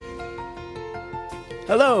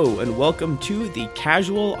Hello, and welcome to the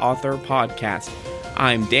Casual Author Podcast.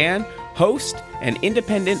 I'm Dan, host and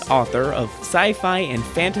independent author of sci-fi and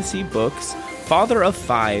fantasy books, father of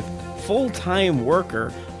 5, full-time worker,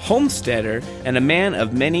 homesteader, and a man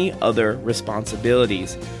of many other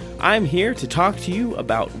responsibilities. I'm here to talk to you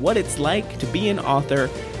about what it's like to be an author,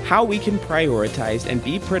 how we can prioritize and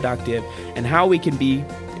be productive, and how we can be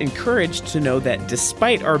encouraged to know that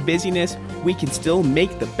despite our busyness, we can still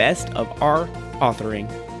make the best of our authoring.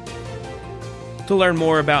 To learn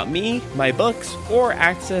more about me, my books, or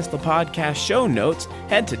access the podcast show notes,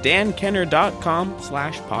 head to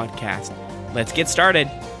dankenner.com/podcast. Let's get started.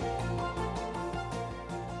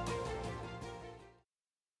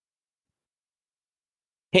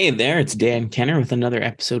 Hey there, it's Dan Kenner with another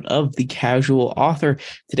episode of The Casual Author.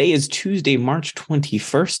 Today is Tuesday, March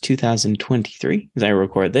 21st, 2023, as I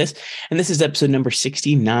record this, and this is episode number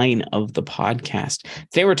 69 of the podcast.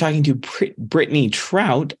 Today we're talking to Brittney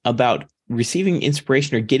Traudt about receiving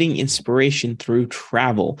inspiration or getting inspiration through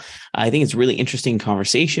travel. I think it's a really interesting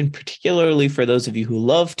conversation, particularly for those of you who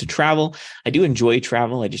love to travel. I do enjoy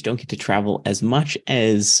travel. I just don't get to travel as much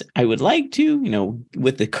as I would like to.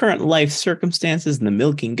 With the current life circumstances and the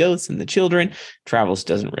milking goats and the children, travels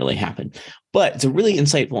doesn't really happen. But it's a really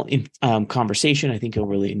insightful conversation. I think you'll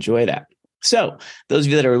really enjoy that. So those of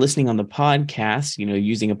you that are listening on the podcast,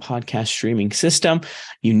 using a podcast streaming system,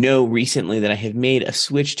 recently that I have made a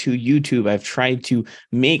switch to YouTube. I've tried to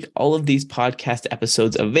make all of these podcast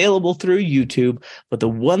episodes available through YouTube, but the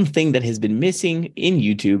one thing that has been missing in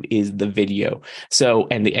YouTube is the video. So,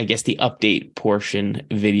 and I guess the update portion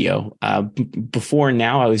video. Before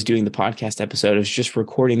now, I was doing the podcast episode. I was just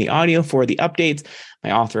recording the audio for the updates,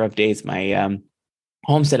 my author updates, my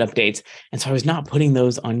homestead updates. And so I was not putting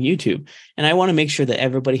those on YouTube. And I want to make sure that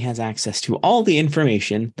everybody has access to all the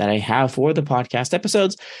information that I have for the podcast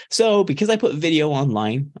episodes. So because I put video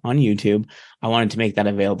online on YouTube, I wanted to make that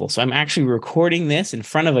available. So I'm actually recording this in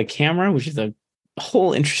front of a camera, which is a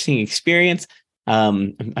whole interesting experience.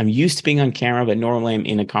 I'm used to being on camera, but normally I'm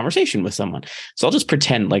in a conversation with someone. So I'll just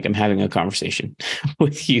pretend like I'm having a conversation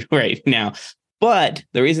with you right now. But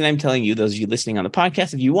the reason I'm telling you, those of you listening on the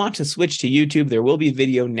podcast, if you want to switch to YouTube, there will be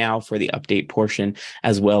video now for the update portion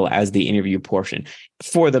as well as the interview portion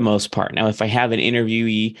for the most part. Now, if I have an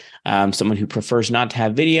interviewee, someone who prefers not to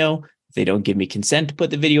have video, if they don't give me consent to put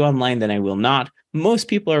the video online, then I will not. Most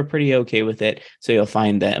people are pretty okay with it. So you'll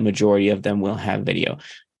find that a majority of them will have video.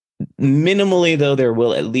 Minimally, though, there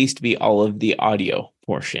will at least be all of the audio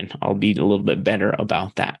portion. I'll be a little bit better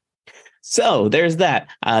about that. So there's that.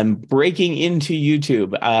 Breaking into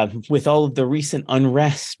YouTube with all of the recent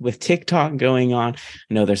unrest with TikTok going on.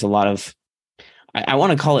 I know there's a lot of, I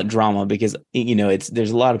want to call it drama because,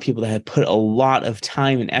 there's a lot of people that have put a lot of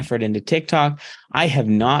time and effort into TikTok. I have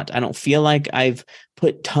not. I don't feel like I've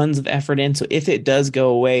put tons of effort in. So if it does go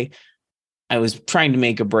away, I was trying to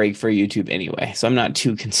make a break for YouTube anyway. So I'm not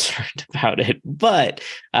too concerned about it. But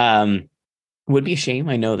would be a shame.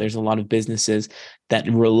 I know there's a lot of businesses that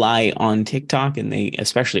rely on TikTok, and they,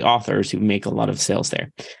 especially authors who make a lot of sales there.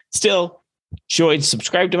 Still,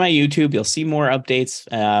 subscribe to my YouTube. You'll see more updates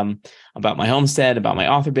about my homestead, about my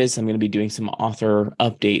author business. I'm going to be doing some author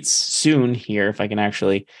updates soon here if I can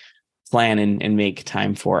actually plan and make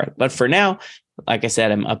time for it. But for now, like I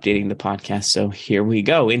said, I'm updating the podcast. So here we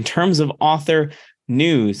go. In terms of author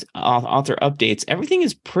news, author updates, everything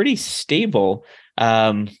is pretty stable.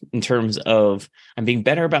 In terms of I'm being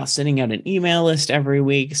better about sending out an email list every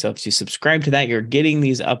week. So if you subscribe to that, you're getting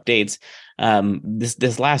these updates.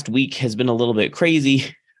 This last week has been a little bit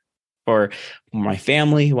crazy for my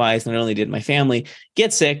family wise. Not only did my family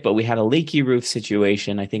get sick, but we had a leaky roof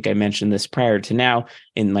situation. I think I mentioned this prior to now.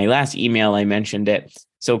 In my last email, I mentioned it.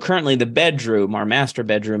 So currently the bedroom, our master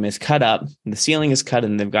bedroom, is cut up. The ceiling is cut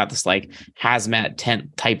and they've got this like hazmat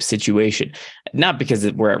tent type situation. Not because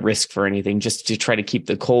we're at risk for anything, just to try to keep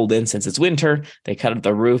the cold in since it's winter. They cut up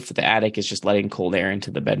the roof. The attic is just letting cold air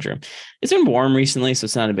into the bedroom. It's been warm recently, so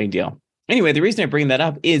it's not a big deal. Anyway, the reason I bring that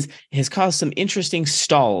up is it has caused some interesting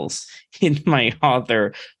stalls in my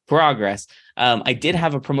author progress. I did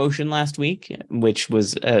have a promotion last week, which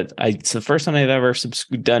was it's the first time I've ever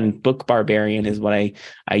done Book Barbarian is what I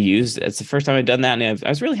used. It's the first time I've done that, and I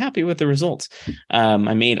was really happy with the results.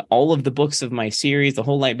 I made all of the books of my series, the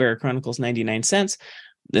whole Lightbearer Chronicles, 99 cents.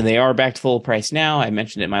 They are back to full price now. I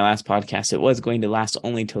mentioned it in my last podcast. It was going to last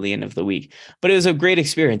only till the end of the week, but it was a great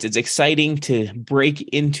experience. It's exciting to break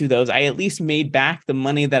into those. I at least made back the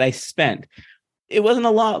money that I spent. It wasn't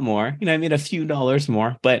a lot more. I made a few dollars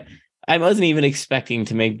more, but I wasn't even expecting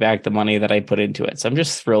to make back the money that I put into it. So I'm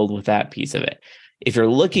just thrilled with that piece of it. If you're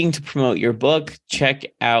looking to promote your book, check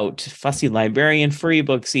out Fussy Librarian, Free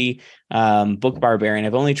Booksy, Book Barbarian.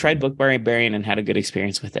 I've only tried Book Barbarian and had a good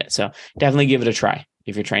experience with it. So definitely give it a try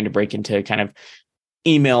if you're trying to break into kind of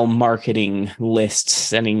email marketing lists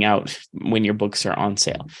sending out when your books are on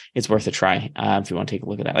sale. It's worth a try if you want to take a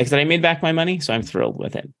look at that. Like I said, I made back my money, so I'm thrilled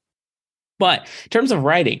with it. But in terms of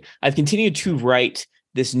writing, I've continued to write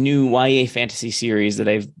this new YA fantasy series that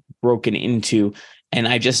I've broken into, and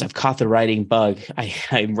I've caught the writing bug.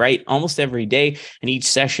 I write almost every day, and each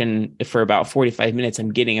session for about 45 minutes,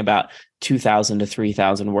 I'm getting about 2,000 to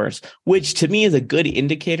 3,000 words, which to me is a good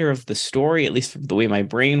indicator of the story, at least the way my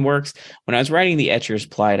brain works. When I was writing The Etcher's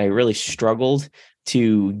Plight, I really struggled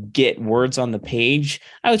to get words on the page.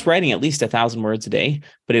 I was writing at least 1,000 words a day,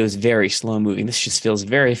 but it was very slow moving. This just feels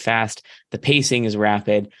very fast. The pacing is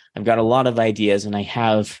rapid. I've got a lot of ideas, and I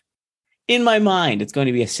have in my mind, it's going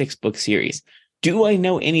to be a 6-book series. Do I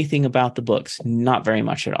know anything about the books? Not very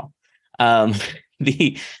much at all.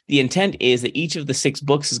 The intent is that each of the 6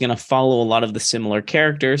 books is going to follow a lot of the similar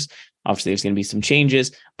characters. Obviously, there's going to be some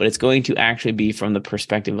changes, but it's going to actually be from the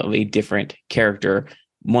perspective of a different character,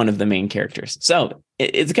 one of the main characters. So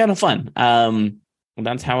it's kind of fun.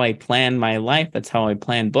 That's how I plan my life. That's how I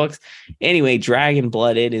plan books. Anyway, Dragon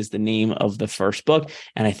Blooded is the name of the first book,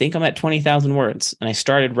 and I think I'm at 20,000 words, and I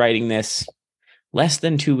started writing this less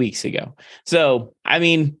than 2 weeks ago. So, I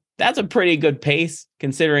mean, that's a pretty good pace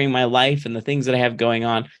considering my life and the things that I have going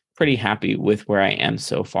on. Pretty happy with where I am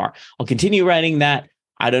so far. I'll continue writing that.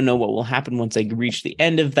 I don't know what will happen once I reach the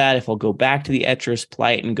end of that, if I'll go back to The Etcher's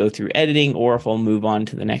Plight and go through editing, or if I'll move on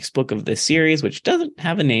to the next book of this series, which doesn't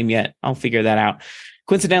have a name yet. I'll figure that out.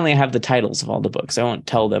 Coincidentally, I have the titles of all the books. I won't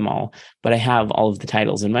tell them all, but I have all of the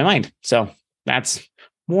titles in my mind. So that's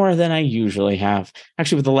more than I usually have.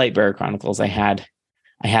 Actually, with the Lightbearer Chronicles, I had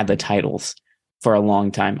the titles for a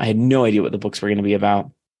long time. I had no idea what the books were going to be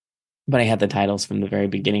about, but I had the titles from the very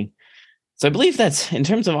beginning. So I believe that's, in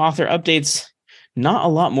terms of author updates, not a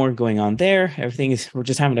lot more going on there. We're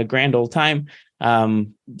just having a grand old time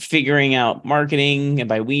figuring out marketing. And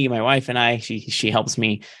by we, my wife and I, she helps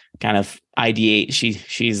me kind of ideate.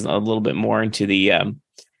 She's a little bit more into the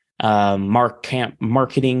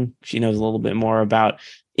marketing. She knows a little bit more about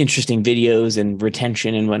interesting videos and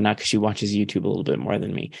retention and whatnot, because she watches YouTube a little bit more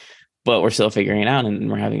than me. But we're still figuring it out, and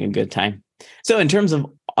we're having a good time. So in terms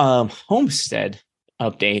of homestead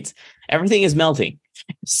updates, everything is melting.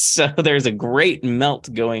 So there's a great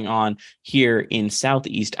melt going on here in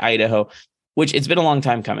southeast Idaho, which it's been a long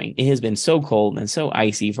time coming. It has been so cold and so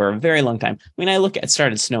icy for a very long time. When I look at it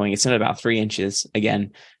started snowing, it's at about 3 inches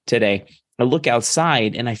again today. I look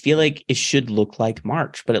outside and I feel like it should look like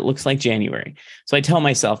March, but it looks like January. So I tell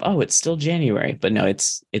myself, oh, it's still January, but no,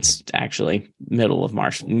 it's actually middle of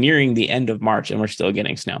March, nearing the end of March, and we're still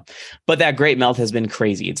getting snow. But that great melt has been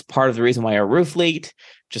crazy. It's part of the reason why our roof leaked,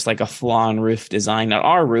 just like a flaw in roof design, not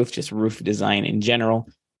our roof, just roof design in general.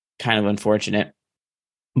 Kind of unfortunate,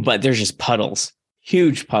 but there's just puddles.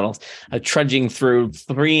 Huge puddles, trudging through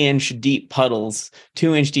 3-inch deep puddles,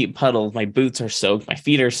 2-inch deep puddles. My boots are soaked, my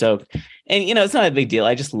feet are soaked, and it's not a big deal.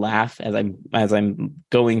 I just laugh as I'm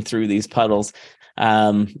going through these puddles,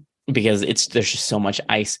 because there's just so much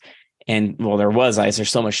ice, and there was ice.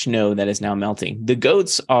 There's so much snow that is now melting. The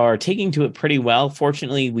goats are taking to it pretty well.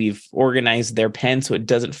 Fortunately, we've organized their pen so it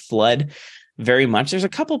doesn't flood very much. There's a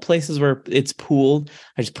couple places where it's pooled.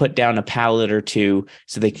 I just put down a pallet or two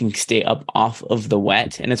so they can stay up off of the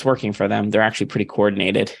wet, and it's working for them. They're actually pretty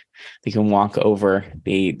coordinated. They can walk over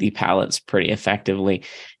the pallets pretty effectively.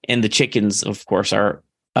 And the chickens, of course, are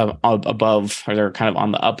above, or they're kind of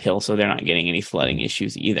on the uphill, so they're not getting any flooding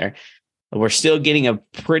issues either. We're still getting a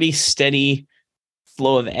pretty steady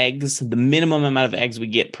flow of eggs. The minimum amount of eggs we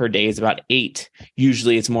get per day is about 8.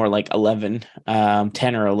 Usually it's more like 11,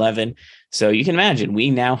 10 or 11. So you can imagine we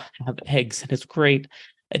now have eggs, and it's great.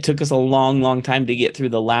 It took us a long, long time to get through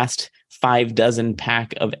the last 5 dozen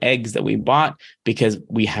pack of eggs that we bought, because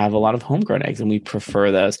we have a lot of homegrown eggs and we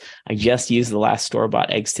prefer those. I just used the last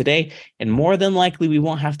store-bought eggs today, and more than likely we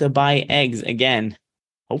won't have to buy eggs again,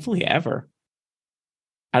 hopefully ever.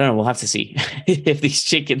 I don't know. We'll have to see if these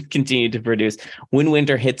chickens continue to produce. When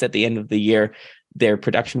winter hits at the end of the year, their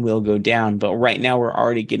production will go down. But right now, we're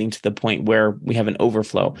already getting to the point where we have an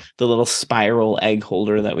overflow. The little spiral egg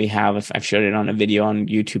holder that we have, if I've showed it on a video on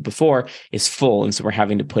YouTube before, is full. And so we're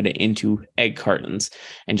having to put it into egg cartons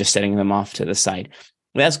and just setting them off to the side.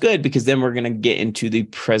 That's good, because then we're going to get into the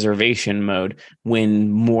preservation mode.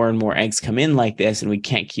 When more and more eggs come in like this and we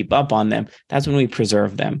can't keep up on them, that's when we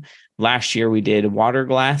preserve them. Last year we did water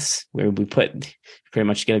glass, where we pretty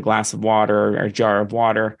much get a glass of water or a jar of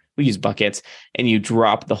water, we use buckets, and you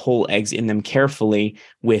drop the whole eggs in them carefully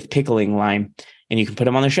with pickling lime, and you can put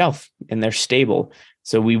them on the shelf and they're stable.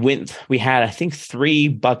 So we had, I think, 3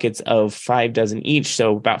 buckets of 5 dozen each.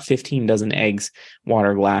 So about 15 dozen eggs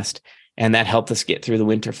water glassed. And that helped us get through the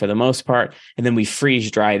winter for the most part. And then we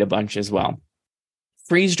freeze dried a bunch as well.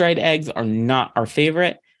 Freeze dried eggs are not our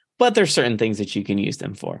favorite, but there's certain things that you can use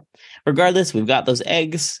them for. Regardless, we've got those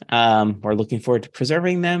eggs. We're looking forward to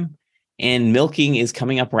preserving them. And milking is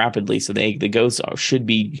coming up rapidly. So the goats should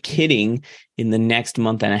be kidding in the next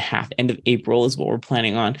month and a half. End of April is what we're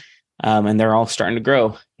planning on. And they're all starting to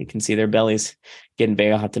grow. You can see their bellies getting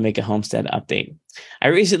big. I'll have to make a homestead update. I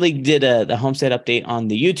recently did the homestead update on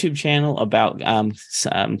the YouTube channel about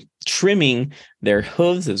trimming their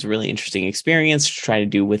hooves. It was a really interesting experience to try to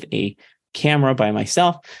do with a camera by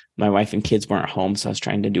myself. My wife and kids weren't home, so I was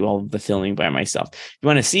trying to do all of the filming by myself. If you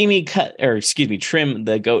want to see me trim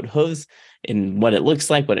the goat hooves and what it looks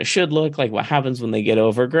like, what it should look like, what happens when they get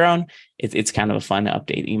overgrown, it's kind of a fun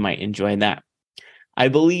update. You might enjoy that. I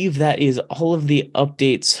believe that is all of the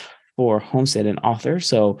updates for Homestead and Author,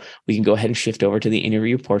 so we can go ahead and shift over to the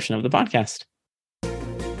interview portion of the podcast.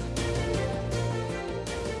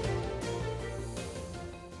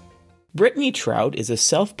 Brittney Traudt is a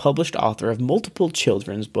self-published author of multiple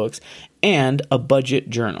children's books and a budget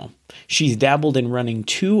journal. She's dabbled in running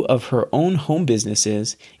 2 of her own home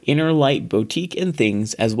businesses, Inner Light Boutique and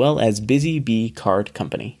Things, as well as Busy Bee Card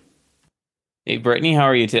Company. Hey, Brittney, how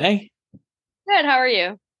are you today? Good. How are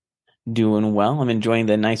you? Doing well. I'm enjoying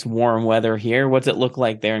the nice warm weather here. What's it look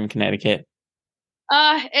like there in Connecticut?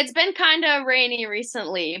 It's been kind of rainy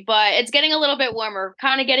recently, but it's getting a little bit warmer,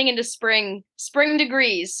 kind of getting into spring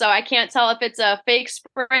degrees. So I can't tell if it's a fake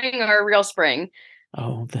spring or a real spring.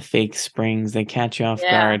 Oh, the fake springs, they catch you off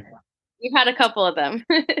Yeah, guard. we've had a couple of them.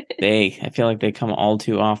 I feel like they come all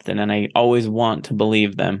too often, and I always want to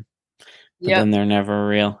believe them, but then Yep. they're never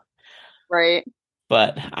real. Right.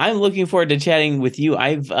 But I'm looking forward to chatting with you.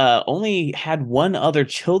 I've only had one other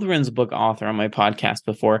children's book author on my podcast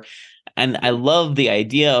before, and I love the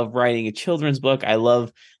idea of writing a children's book. I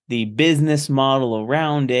love the business model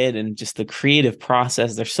around it and just the creative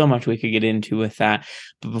process. There's so much we could get into with that.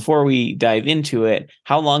 But before we dive into it,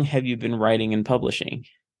 how long have you been writing and publishing?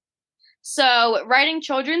 So writing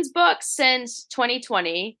children's books since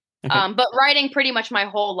 2020, Okay. but writing pretty much my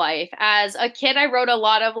whole life. As a kid, I wrote a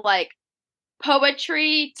lot of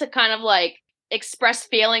poetry to kind of express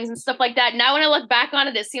feelings and stuff like that. Now when I look back on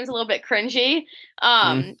it, it seems a little bit cringy.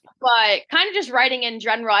 Mm. But kind of just writing in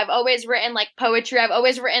general. I've always written poetry. I've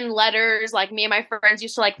always written letters. Me and my friends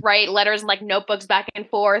used to write letters and notebooks back and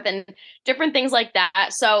forth and different things like that.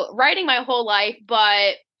 So writing my whole life,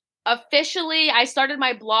 but officially I started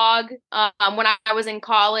my blog when I was in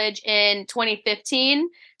college in 2015.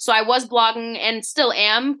 So I was blogging and still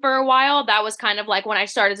am for a while. That was kind of when I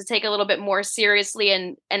started to take a little bit more seriously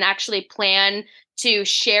and actually plan to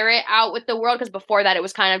share it out with the world. Because before that, it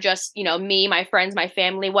was kind of just, me, my friends, my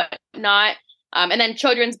family, whatnot. And then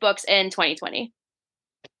children's books in 2020.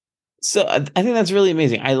 So I think that's really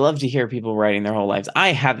amazing. I love to hear people writing their whole lives.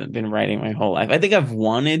 I haven't been writing my whole life. I think I've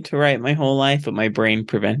wanted to write my whole life, but my brain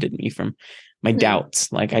prevented me from my doubts.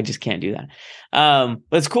 I just can't do that.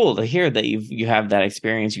 But it's cool to hear that you have that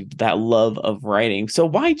experience, that love of writing. So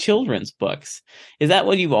why children's books? Is that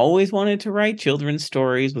what you've always wanted to write? Children's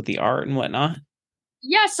stories with the art and whatnot?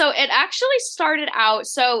 Yeah, so it actually started out.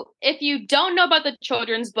 So if you don't know about the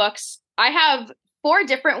children's books, I have 4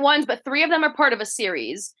 different ones, but 3 of them are part of a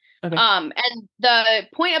series. Okay. And the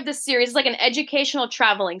point of this series is an educational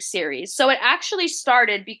traveling series. So it actually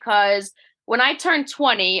started because when I turned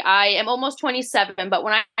 20, I am almost 27, but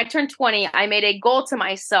when I turned 20, I made a goal to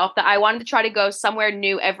myself that I wanted to try to go somewhere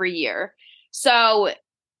new every year. So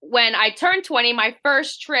when I turned 20, my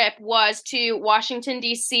first trip was to Washington,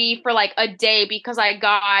 D.C. for a day because I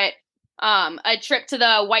got a trip to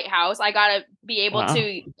the White House. I got to be able Wow.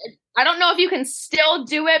 to, I don't know if you can still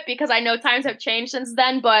do it because I know times have changed since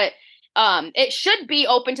then, but it should be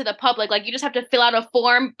open to the public. You just have to fill out a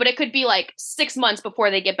form, but it could be 6 months before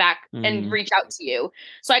they get back and reach out to you.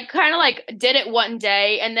 So I kind of did it one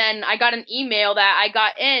day, and then I got an email that I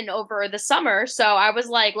got in over the summer. So I was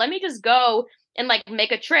like, let me just go and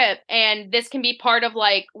make a trip, and this can be part of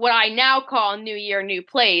what I now call New Year, New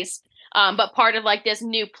Place, but part of this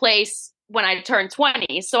new place when I turned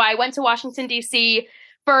 20. So I went to Washington, D.C.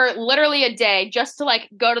 for literally a day just to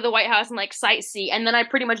go to the White House and sightsee. And then I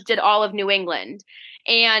pretty much did all of New England.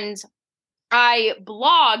 And I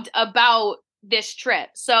blogged about this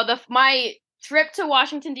trip. So my trip to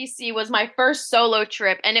Washington, D.C. was my first solo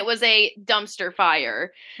trip, and it was a dumpster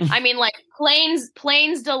fire. I mean, like planes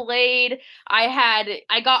delayed.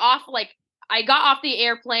 I got off the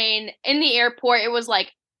airplane in the airport. It was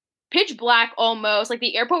like pitch black almost. Like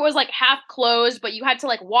the airport was like half closed, but you had to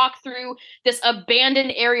like walk through this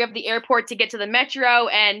abandoned area of the airport to get to the metro.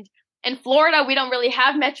 And in Florida, we don't really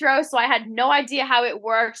have metro, so I had no idea how it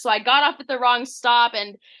worked. So I got off at the wrong stop,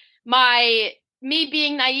 and my me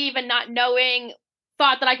being naive and not knowing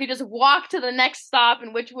thought that I could just walk to the next stop,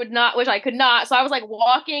 and which I could not. So I was like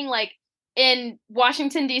walking like in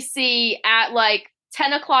Washington D.C. at like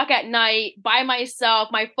 10 o'clock at night by myself.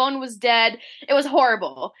 My phone was dead. It was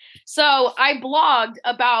horrible. So I blogged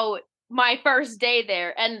about my first day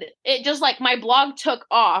there, and it just like my blog took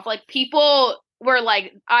off. Like people were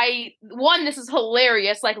like, this is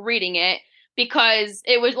hilarious, like reading it, because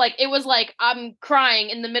it was like I'm crying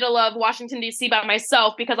in the middle of Washington D.C. by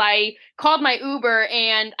myself because I called my Uber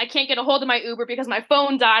and I can't get a hold of my Uber because my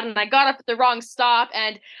phone died, and I got up at the wrong stop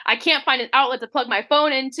and I can't find an outlet to plug my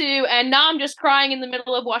phone into, and now I'm just crying in the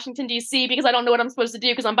middle of Washington D.C. because I don't know what I'm supposed to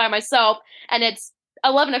do because I'm by myself, and it's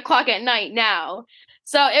 11 o'clock at night now.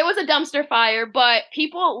 So it was a dumpster fire, but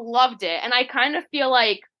people loved it, and I kind of feel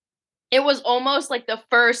like it was almost like the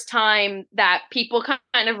first time that people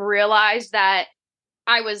kind of realized that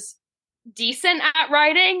I was decent at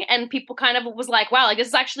writing, and people kind of was like, wow, like this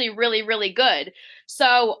is actually really, really good.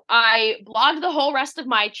 So I blogged the whole rest of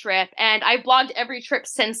my trip, and I blogged every trip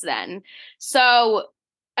since then. So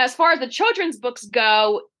as far as the children's books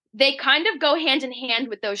go, they kind of go hand in hand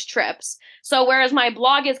with those trips. So whereas my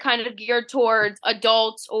blog is kind of geared towards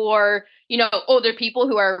adults or, you know, older people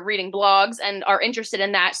who are reading blogs and are interested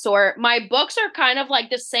in that sort, my books are kind of like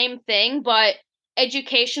the same thing, but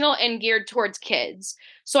educational and geared towards kids.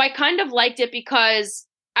 So I kind of liked it because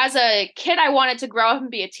as a kid, I wanted to grow up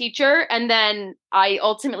and be a teacher. And then I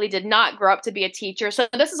ultimately did not grow up to be a teacher. So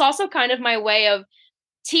this is also kind of my way of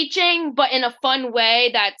teaching, but in a fun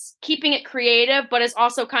way that's keeping it creative, but is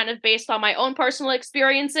also kind of based on my own personal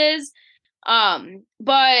experiences.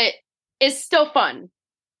 But it's still fun.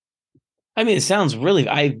 I mean, it sounds really.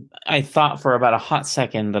 I thought for about a hot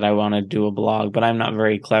second that I want to do a blog, but I'm not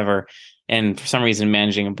very clever, and for some reason,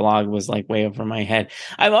 managing a blog was like way over my head.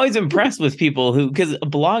 I'm always impressed with people because a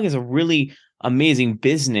blog is a really amazing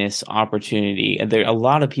business opportunity, and there a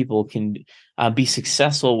lot of people can be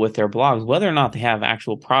successful with their blogs, whether or not they have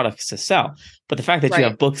actual products to sell. But the fact that you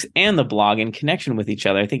have books and the blog in connection with each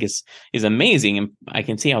other, I think is amazing, and I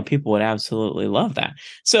can see how people would absolutely love that.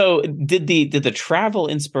 So, did the travel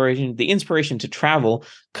inspiration, the inspiration to travel,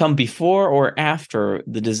 come before or after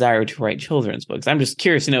the desire to write children's books? I'm just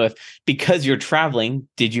curious to know if because you're traveling,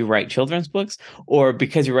 did you write children's books, or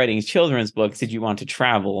because you're writing children's books, did you want to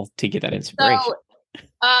travel to get that inspiration? So,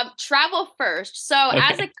 travel first. So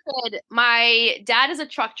as a kid, my dad is a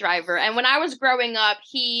truck driver, and when I was growing up,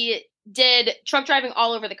 he did truck driving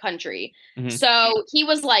all over the country. Mm-hmm. So he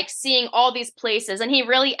was like seeing all these places, and he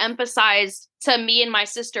really emphasized to me and my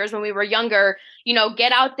sisters when we were younger, you know,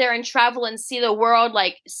 get out there and travel and see the world,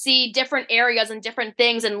 like see different areas and different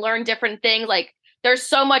things and learn different things. Like there's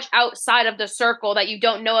so much outside of the circle that you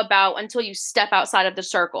don't know about until you step outside of the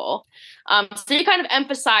circle. So you kind of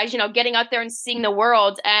emphasize, you know, getting out there and seeing the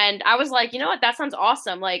world. And I was like, you know what, that sounds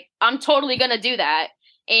awesome. Like, I'm totally going to do that.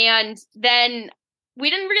 And then we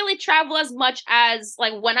didn't really travel as much as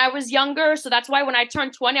like when I was younger. So that's why when I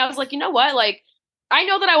turned 20, I was like, you know what, like, I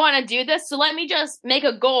know that I want to do this. So let me just make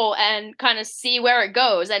a goal and kind of see where it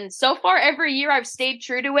goes. And so far, every year I've stayed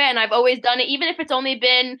true to it. And I've always done it, even if it's only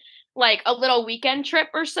been like a little weekend trip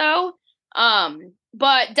or so.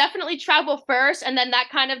 But definitely travel first. And then that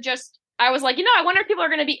kind of just, I was like, you know, I wonder if people are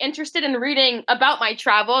going to be interested in reading about my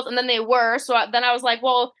travels. And then they were. So then I was like,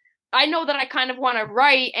 well, I know that I kind of want to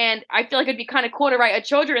write, and I feel like it'd be kind of cool to write a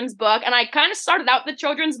children's book. And I kind of started out the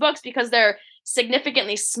children's books because they're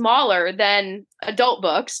significantly smaller than adult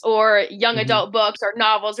books or young adult books or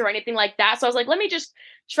novels or anything like that. So I was like, let me just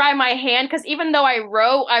try my hand. Because even though I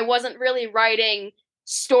wrote, I wasn't really writing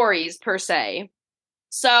stories per se.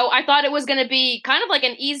 So I thought it was going to be kind of like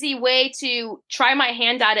an easy way to try my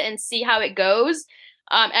hand at it and see how it goes.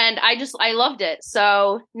 And I loved it.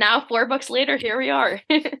 So now 4 books later, here we are.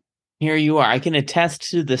 Here you are. I can attest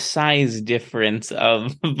to the size difference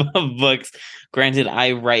of books. Granted,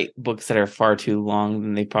 I write books that are far too long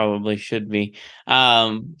than they probably should be.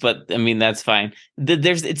 But I mean, that's fine.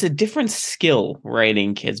 It's a different skill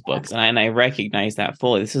writing kids' books, and I recognize that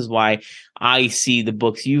fully. This is why I see the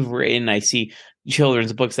books you've written. I see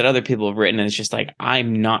children's books that other people have written, and it's just like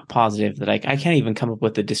I'm not positive that I can't even come up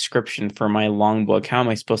with a description for my long book. How am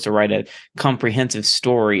I supposed to write a comprehensive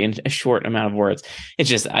story in a short amount of words? It's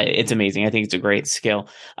just it's amazing. I think it's a great skill.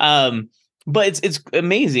 But it's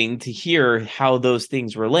amazing to hear how those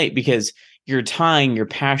things relate, because you're tying your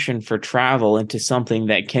passion for travel into something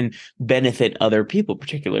that can benefit other people,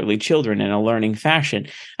 particularly children, in a learning fashion.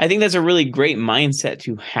 I think that's a really great mindset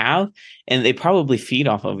to have, and they probably feed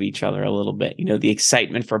off of each other a little bit. You know, the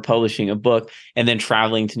excitement for publishing a book and then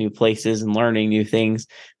traveling to new places and learning new things.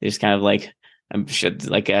 There's kind of like, I'm sure,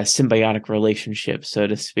 like a symbiotic relationship, so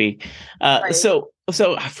to speak. Right. So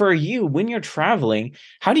for you, when you're traveling,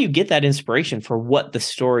 how do you get that inspiration for what the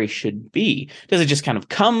story should be? Does it just kind of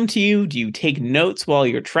come to you? Do you take notes while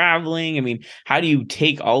you're traveling? I mean, how do you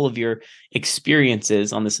take all of your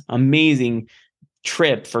experiences on this amazing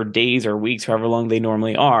trip for days or weeks, however long they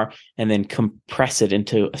normally are, and then compress it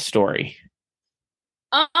into a story?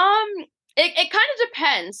 Um, it kind of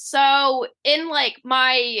depends. So in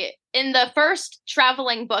the first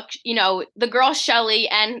traveling book, the girl Shelley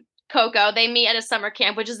and Coco, they meet at a summer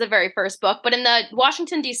camp, which is the very first book. But in the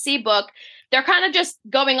Washington, D.C. book, they're kind of just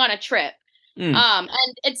going on a trip. And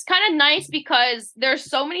it's kind of nice because there's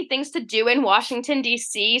so many things to do in Washington,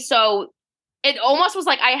 D.C. So it almost was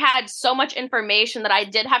like I had so much information that I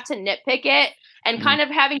did have to nitpick it, and kind of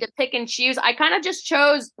having to pick and choose. I kind of just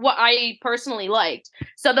chose what I personally liked.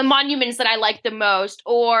 So the monuments that I liked the most,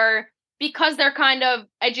 or because they're kind of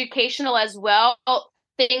educational as well,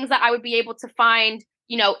 things that I would be able to find,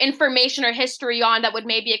 information or history on that would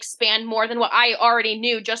maybe expand more than what I already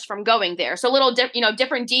knew just from going there. So little,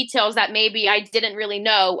 different details that maybe I didn't really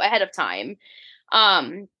know ahead of time.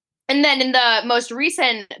 And then in the most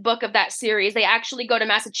recent book of that series, they actually go to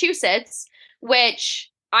Massachusetts,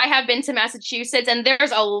 which I have been to Massachusetts, and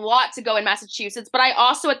there's a lot to go in Massachusetts. But I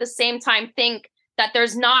also at the same time think that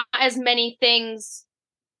there's not as many things.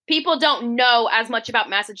 People don't know as much about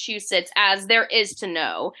Massachusetts as there is to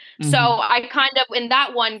know. So I kind of, in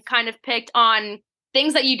that one, kind of picked on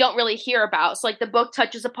things that you don't really hear about. So like the book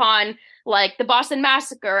touches upon like the Boston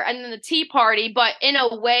Massacre and then the Tea Party, but in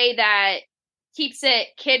a way that keeps it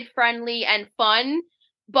kid friendly and fun,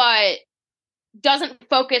 but doesn't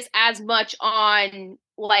focus as much on,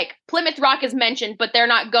 like, Plymouth Rock is mentioned, but they're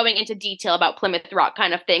not going into detail about Plymouth Rock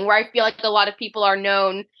kind of thing, where I feel like a lot of people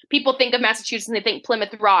people think of Massachusetts and they think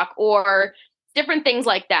Plymouth Rock or different things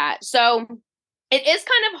like that. So it is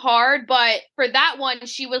kind of hard, but for that one,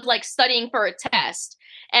 she was like studying for a test,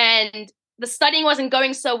 and the studying wasn't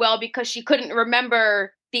going so well because she couldn't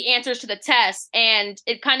remember the answers to the test. And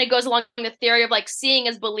it kind of goes along the theory of like seeing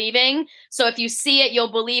is believing. So if you see it,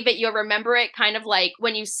 you'll believe it, you'll remember it. Kind of like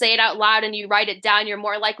when you say it out loud and you write it down, you're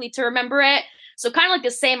more likely to remember it. So kind of like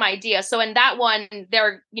the same idea. So in that one,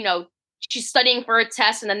 she's studying for a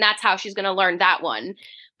test, and then that's how she's going to learn that one.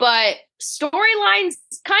 But storylines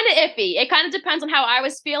kind of iffy. It kind of depends on how I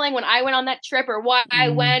was feeling when I went on that trip, or why I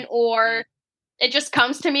went, or it just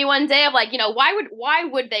comes to me one day of like, why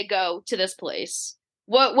would they go to this place?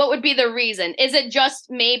 What would be the reason? Is it just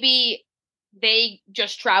maybe they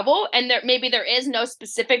just travel and maybe there is no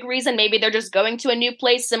specific reason? Maybe they're just going to a new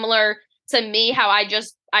place, similar to me, how I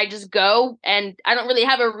just go, and I don't really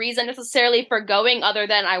have a reason necessarily for going other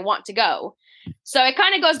than I want to go. So it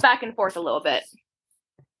kind of goes back and forth a little bit.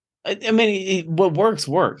 I mean, what works,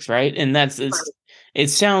 right? And it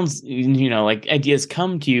sounds, like ideas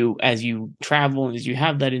come to you as you travel and as you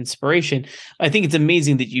have that inspiration. I think it's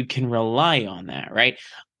amazing that you can rely on that, right?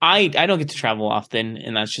 I don't get to travel often,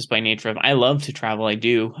 and that's just by nature of, I love to travel, I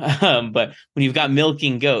do. But when you've got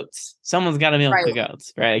milking goats, someone's got to milk the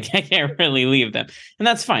goats, right? I can't really leave them. And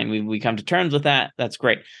that's fine. We come to terms with that. That's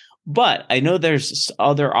great. But I know there's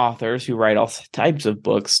other authors who write all types of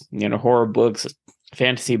books, horror books,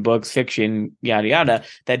 fantasy books, fiction, yada yada,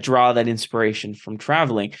 that draw that inspiration from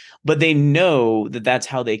traveling, but they know that that's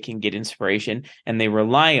how they can get inspiration, and they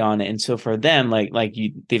rely on it. And so for them,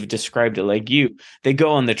 they've described it, like they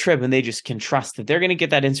go on the trip and they just can trust that they're going to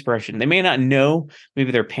get that inspiration. They may not know,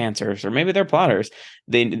 maybe they're pantsers or maybe they're plotters.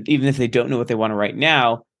 Even if they don't know what they want to write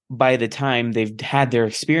now, by the time they've had their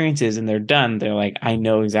experiences and they're done, they're like, I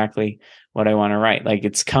know exactly what I want to write. Like,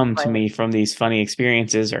 it's come to me from these funny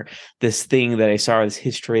experiences or this thing that I saw, or this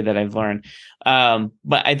history that I've learned.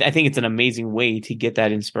 But I think it's an amazing way to get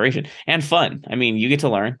that inspiration and fun. I mean, you get to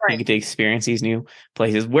learn, you get to experience these new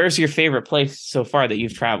places. Where's your favorite place so far that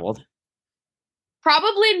you've traveled?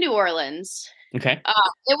 Probably New Orleans. Okay.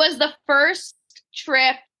 It was the first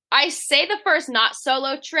trip. I say the first not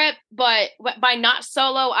solo trip, but by not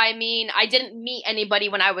solo, I mean I didn't meet anybody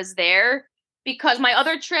when I was there. because my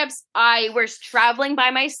other trips, I was traveling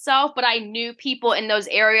by myself, but I knew people in those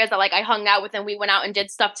areas that like I hung out with and we went out and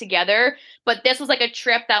did stuff together. But this was like a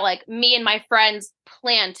trip that like me and my friends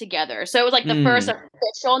planned together. So it was like the first Mm.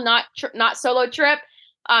 official, not solo trip.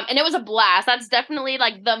 And it was a blast. That's definitely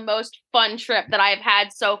like the most fun trip that I've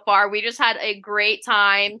had so far. We just had a great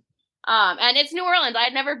time. And it's New Orleans. I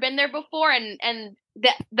had never been there before, and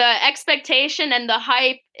the expectation and the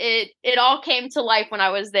hype, it all came to life when I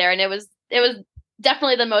was there, and it was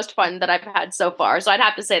definitely the most fun that I've had so far. So I'd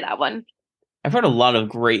have to say that one. I've heard a lot of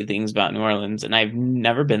great things about New Orleans, and I've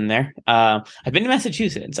never been there. I've been to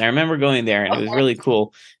Massachusetts. I remember going there, and it was Okay. really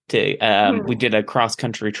cool. We Mhm. did a cross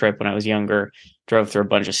country trip when I was younger. Drove through a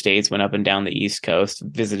bunch of states, went up and down the East Coast,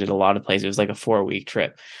 visited a lot of places. It was like a 4 week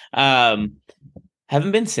trip. Um,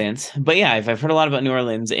 haven't been since, but yeah, I've heard a lot about New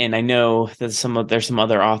Orleans, and I know that there's some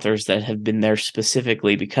other authors that have been there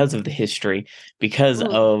specifically because of the history, because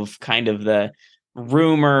Mhm. of kind of the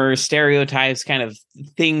rumors, stereotypes, kind of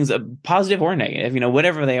things, positive or negative,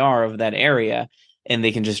 whatever they are of that area, and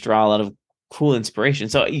they can just draw a lot of cool inspiration.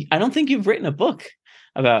 So I don't think you've written a book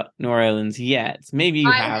about New Orleans yet. Maybe you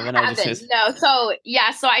I have, and I just haven't. missed. No. So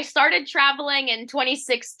yeah, so I started traveling in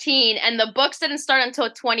 2016 and the books didn't start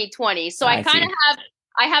until 2020. So I I kind of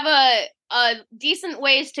see. have a decent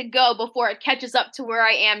ways to go before it catches up to where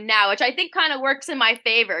I am now, which I think kind of works in my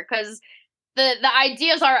favor because the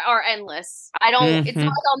ideas are endless. I don't it's not Hmm.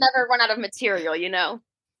 like I'll never run out of material, you know.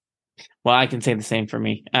 Well, I can say the same for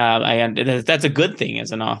me. That's a good thing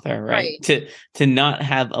as an author, right? Right. To not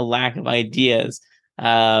have a lack of ideas.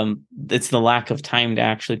 It's the lack of time to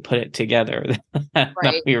actually put it together that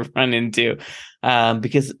Right. we run into.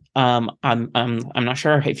 Because I'm not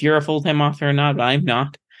sure if you're a full-time author or not, but I'm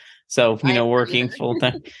not. So, I am not working either.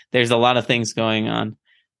 full-time, there's a lot of things going on.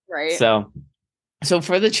 Right. So,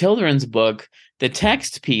 for the children's book, the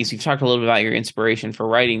text piece, you've talked a little bit about your inspiration for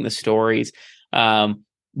writing the stories. Um,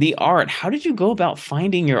 the art, how did you go about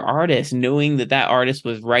finding your artist, knowing that that artist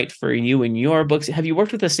was right for you in your books? Have you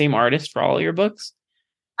worked with the same artist for all your books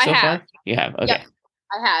I so have. far? You have. Yep, Okay.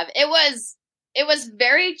 I have. It was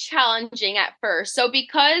very challenging at first. So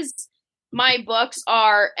because my books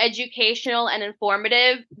are educational and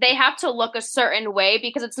informative, they have to look a certain way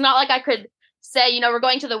because it's not like I could say, we're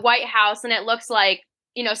going to the White House and it looks like,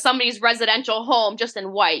 somebody's residential home just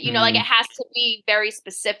in white. Like it Mm, has to be very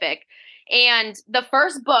specific. And the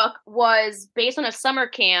first book was based on a summer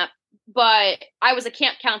camp, but I was a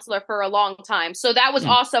camp counselor for a long time. So that was mm,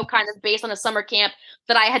 also kind of based on a summer camp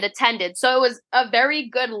that I had attended. So it was a very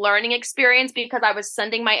good learning experience because I was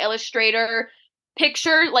sending my illustrator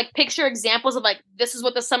picture examples of like, this is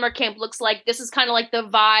what the summer camp looks like. This is kind of like the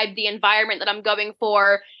vibe, the environment that I'm going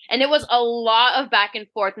for. And it was a lot of back and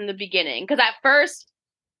forth in the beginning. Cause at first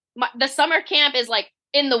the summer camp is like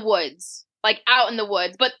in the woods, like out in the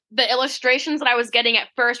woods. But the illustrations that I was getting at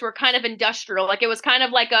first were kind of industrial. Like it was kind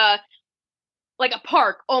of like a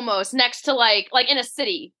park almost next to like in a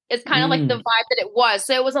city. It's kind of like the mm. vibe that it was.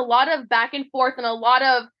 So it was a lot of back and forth and a lot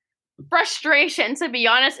of frustration, to be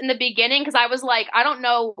honest, in the beginning because I was like, I don't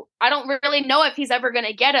really know if he's ever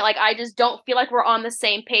gonna get it. Like I just don't feel like we're on the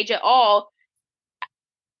same page at all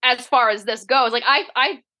as far as this goes. Like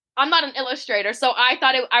I'm not an illustrator, so I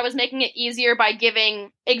thought I was making it easier by giving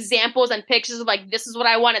examples and pictures of like this is what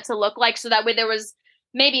I want it to look like, so that way there was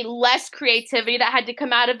maybe less creativity that had to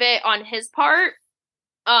come out of it on his part.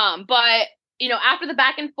 But after the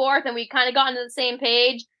back and forth and we kind of got into the same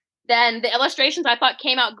page, then the illustrations I thought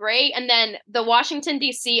came out great, and then the Washington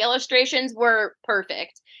D.C. illustrations were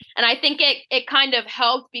perfect. And I think it kind of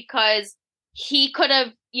helped because he could have,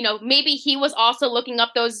 maybe he was also looking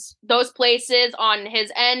up those places on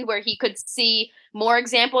his end where he could see more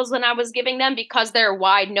examples than I was giving them because they're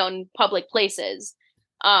wide known public places.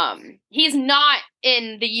 He's not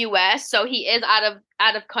in the US, so he is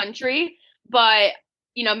out of country, but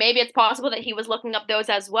maybe it's possible that he was looking up those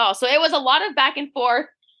as well. So it was a lot of back and forth.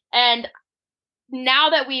 And now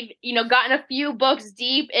that we've, gotten a few books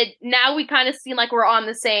deep, now we kind of seem like we're on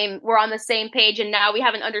the same page. And now we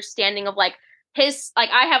have an understanding of like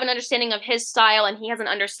I have an understanding of his style and he has an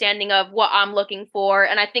understanding of what I'm looking for.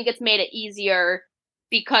 And I think it's made it easier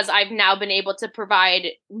because I've now been able to provide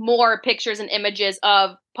more pictures and images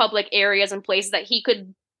of public areas and places that he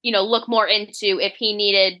could, look more into if he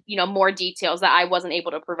needed, more details that I wasn't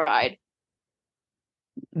able to provide.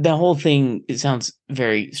 The whole thing, it sounds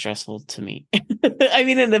very stressful to me. I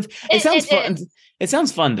mean, it sounds It fun. is. It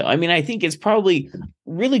sounds fun though. I mean, I think it's probably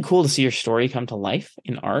really cool to see your story come to life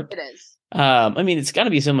in art. It is. I mean, it's got to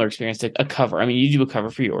be a similar experience to a cover. I mean, you do a cover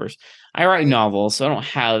for yours. I write Right. novels, so I don't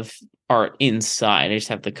have art inside. I just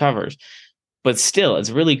have the covers. but still, it's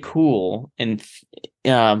really cool and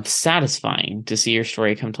satisfying to see your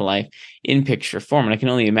story come to life in picture form. And I can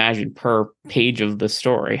only imagine per page of the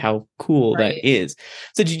story how cool that Right. is.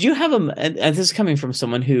 So, did you have and this is coming from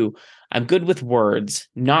someone who I'm good with words,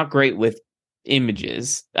 not great with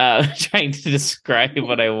images, trying to describe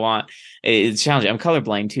what I want. It's challenging. I'm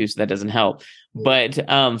colorblind too, so that doesn't help. But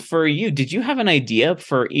for you, did you have an idea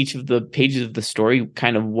for each of the pages of the story,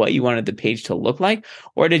 kind of what you wanted the page to look like?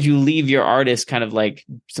 Or did you leave your artist kind of like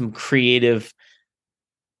some creative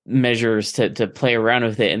measures to play around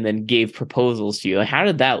with it and then gave proposals to you? Like, how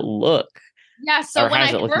did that look? Yeah. So Or when how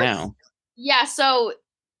does I it look first, now? yeah. So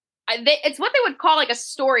it's what they would call like a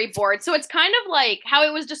storyboard. So it's kind of like how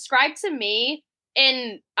it was described to me.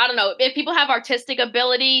 In, I don't know, if people have artistic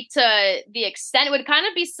ability to the extent, it would kind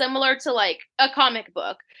of be similar to like a comic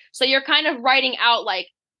book. So you're kind of writing out like,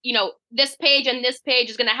 this page and this page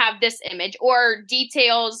is going to have this image or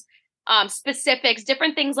details, specifics,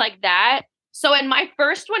 different things like that. So in my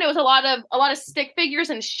first one, it was a lot of stick figures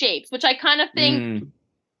and shapes, which I kind of think Mm,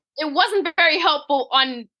 it wasn't very helpful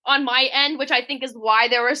on my end, which I think is why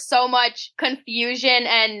there was so much confusion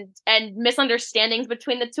and misunderstandings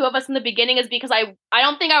between the two of us in the beginning, is because I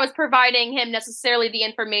don't think I was providing him necessarily the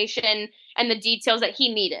information and the details that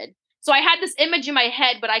he needed. So I had this image in my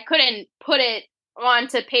head, but I couldn't put it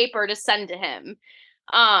onto paper to send to him.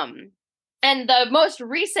 Um, and the most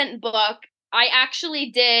recent book I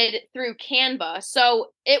actually did through Canva. So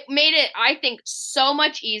it made it, I think, so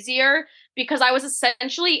much easier because I was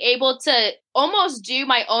essentially able to almost do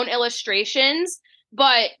my own illustrations,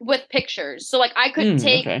 but with pictures. So like I could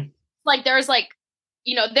take, okay. like there's like,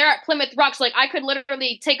 they're at Plymouth Rock. So like I could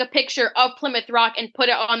literally take a picture of Plymouth Rock and put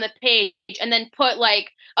it on the page and then put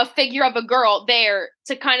like a figure of a girl there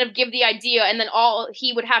to kind of give the idea. And then all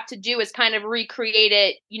he would have to do is kind of recreate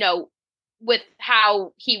it, with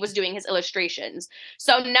how he was doing his illustrations.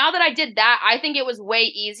 So now that I did that, I think it was way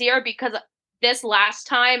easier because this last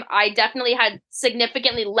time I definitely had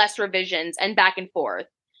significantly less revisions and back and forth.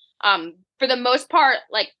 For the most part,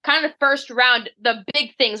 like kind of the first round, the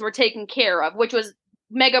big things were taken care of, which was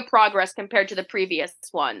mega progress compared to the previous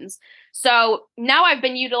ones. So now I've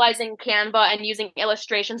been utilizing Canva and using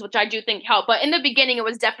illustrations, which I do think help. But in the beginning, it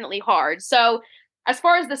was definitely hard. So as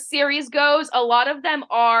far as the series goes, a lot of them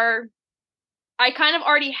are I kind of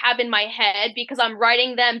already have in my head because I'm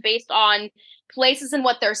writing them based on places and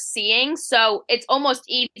what they're seeing. So it's almost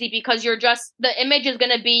easy because the image is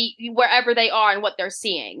going to be wherever they are and what they're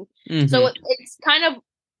seeing. So Mm-hmm. it's kind of,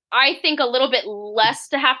 I think, a little bit less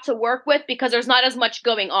to have to work with because there's not as much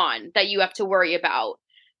going on that you have to worry about.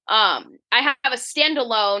 I have a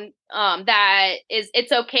standalone that is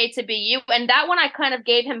It's Okay to Be You. And that one I kind of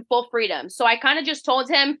gave him full freedom. So I kind of just told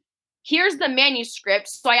him, here's the manuscript.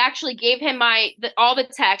 So I actually gave him all the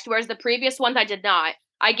text, whereas the previous ones I did not.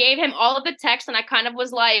 I gave him all of the text and I kind of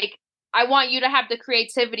was like, I want you to have the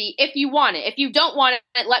creativity if you want it. If you don't want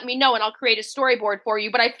it, let me know and I'll create a storyboard for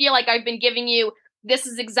you. But I feel like I've been giving you, this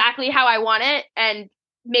is exactly how I want it. And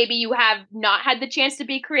maybe you have not had the chance to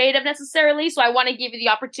be creative necessarily. So I want to give you the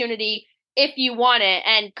opportunity if you want it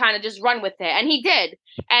and kind of just run with it. And he did.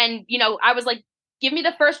 And, I was like, give me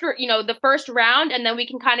the first round, and then we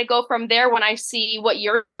can kind of go from there when I see what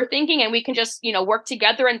you're thinking, and we can just, work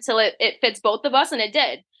together until it fits both of us. And it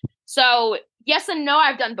did. So yes and no,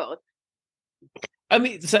 I've done both. I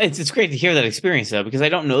mean, so it's great to hear that experience though, because I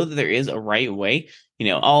don't know that there is a right way.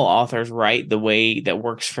 All authors write the way that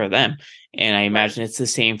works for them. And I Right. imagine it's the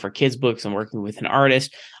same for kids' books and working with an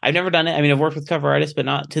artist. I've never done it. I mean, I've worked with cover artists, but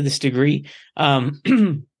not to this degree.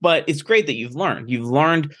 But it's great that you've learned. You've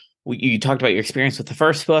learned, you talked about your experience with the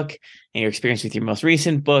first book and your experience with your most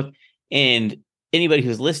recent book. And anybody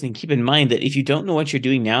who's listening, keep in mind that if you don't know what you're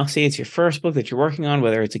doing now, say it's your first book that you're working on,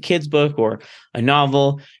 whether it's a kid's book or a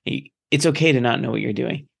novel, it's okay to not know what you're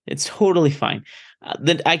doing. It's totally fine.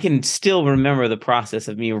 That I can still remember the process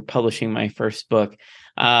of me publishing my first book.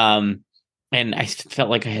 And I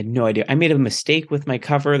felt like I had no idea. I made a mistake with my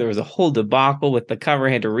cover. There was a whole debacle with the cover.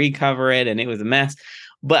 I had to recover it, and it was a mess.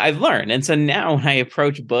 But I've learned. And so now when I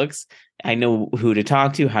approach books, I know who to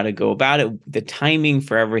talk to, how to go about it, the timing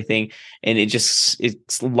for everything. And it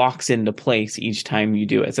locks into place each time you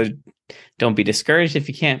do it. So don't be discouraged if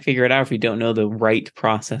you can't figure it out, if you don't know the right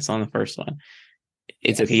process on the first one.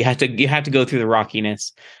 It's okay. Yes. You have to go through the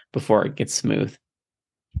rockiness before it gets smooth.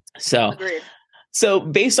 So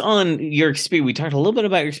Agreed. based on your experience, we talked a little bit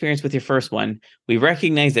about your experience with your first one. We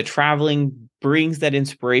recognize that traveling brings that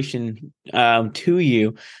inspiration to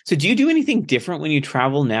you. So do you do anything different when you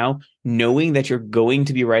travel now, knowing that you're going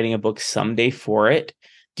to be writing a book someday for it?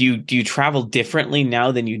 Do you travel differently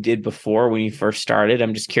now than you did before when you first started?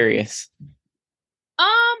 I'm just curious.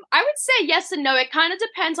 would say yes and no. It kind of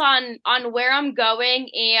depends on where I'm going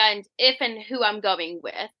and if and who I'm going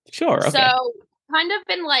with. Sure. So Okay. kind of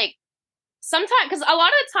been like sometimes, because a lot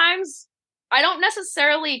of times I don't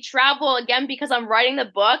necessarily travel again because I'm writing the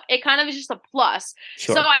book. It kind of is just a plus.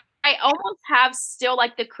 So Sure. I almost have still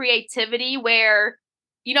like the creativity where,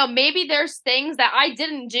 maybe there's things that I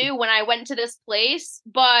didn't do when I went to this place,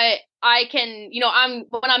 but I can,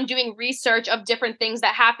 when I'm doing research of different things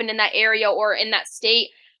that happened in that area or in that state,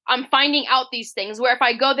 I'm finding out these things where if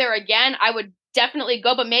I go there again, I would definitely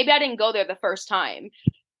go, but maybe I didn't go there the first time.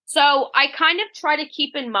 So I kind of try to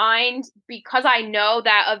keep in mind, because I know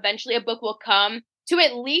that eventually a book will come, to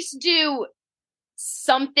at least do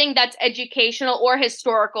something that's educational or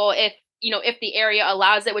historical if the area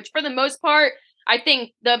allows it, which for the most part, I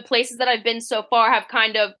think the places that I've been so far have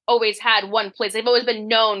kind of always had one place. They've always been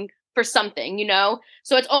known for something.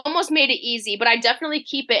 So it's almost made it easy, but I definitely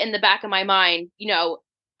keep it in the back of my mind.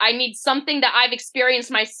 I need something that I've experienced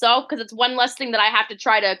myself, because it's one less thing that I have to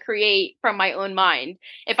try to create from my own mind.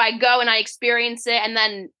 If I go and I experience it and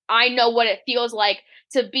then I know what it feels like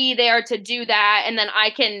to be there, to do that, and then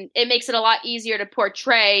it makes it a lot easier to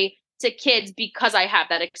portray to kids because I have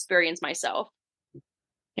that experience myself.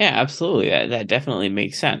 Yeah, absolutely. That definitely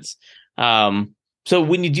makes sense. So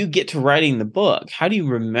when you do get to writing the book, how do you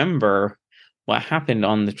remember what happened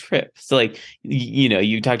on the trip? So like,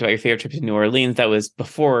 you talked about your favorite trip to New Orleans. That was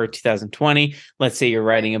before 2020. Let's say you're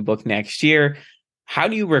writing a book next year. How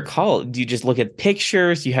do you recall? Do you just look at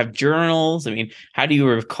pictures? Do you have journals? I mean, how do you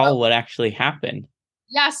recall what actually happened?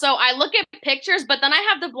 Yeah, so I look at pictures, but then I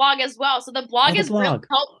have the blog as well. So the Oh, blog the is really blog.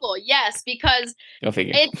 helpful, yes, because Go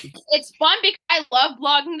figure. it's fun because I love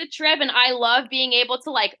blogging the trip and I love being able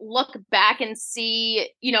to like look back and see,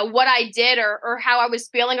 what I did or how I was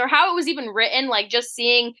feeling or how it was even written, like just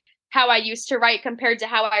seeing how I used to write compared to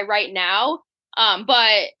how I write now.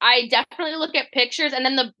 But I definitely look at pictures, and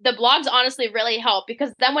then the blogs honestly really help,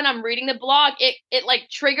 because then when I'm reading the blog, it like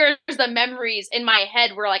triggers the memories in my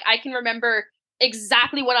head where like I can remember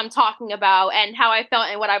exactly what I'm talking about and how I felt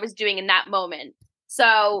and what I was doing in that moment.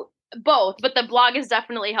 So both, but the blog is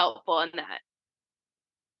definitely helpful in that.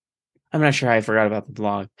 I'm not sure how I forgot about the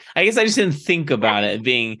blog. I guess I just didn't think about it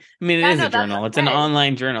being, I mean, it Yeah, is a no, that's journal. It's an okay.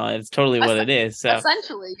 online journal. It's totally what it is. So,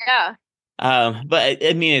 Essentially, yeah. but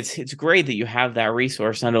I mean, it's great that you have that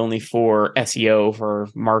resource, not only for SEO, for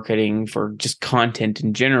marketing, for just content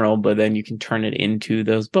in general, but then you can turn it into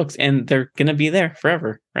those books, and they're going to be there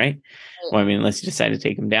forever, right? Well, I mean, unless you decide to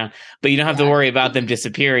take them down, but you don't have to Yeah. worry about them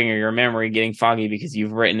disappearing or your memory getting foggy because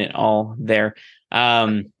you've written it all there.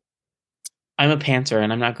 Um, I'm a pantser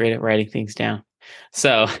and I'm not great at writing things down.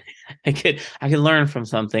 So I could learn from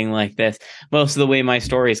something like this. Most of the way my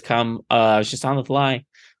stories come, I was just on the fly.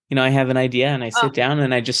 I have an idea and I sit Oh, down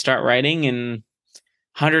and I just start writing, and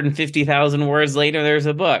 150,000 words later, there's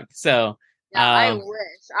a book. So, yeah, I um,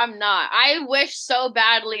 wish. I'm not. I wish so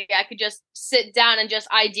badly I could just sit down and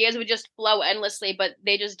just ideas would just flow endlessly, but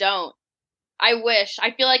they just don't. I wish.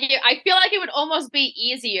 I feel like it would almost be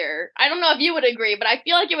easier. I don't know if you would agree, but I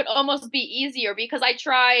feel like it would almost be easier because I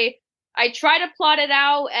try to plot it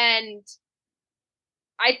out, and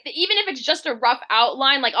even if it's just a rough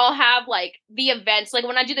outline, like I'll have like the events. Like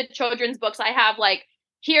when I do the children's books, I have like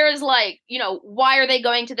here's like, why are they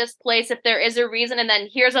going to this place if there is a reason, and then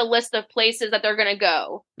here's a list of places that they're going to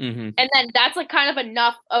go. mhm, And then that's like kind of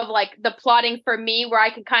enough of like the plotting for me where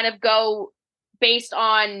I can kind of go based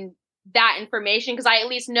on that information because I at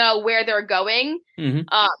least know where they're going. mhm.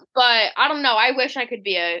 But I don't know. I wish I could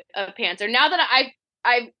be a pantser. Now that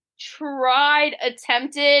I've tried,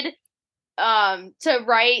 attempted to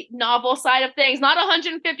write novel side of things, not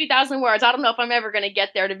 150,000 words. I don't know if I'm ever going to get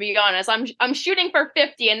there, to be honest. I'm shooting for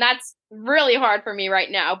 50, and that's really hard for me right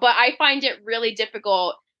now, but I find it really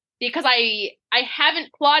difficult because I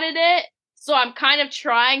haven't plotted it, so I'm kind of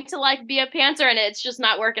trying to like be a pantser, and it's just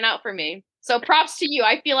not working out for me. So props to you.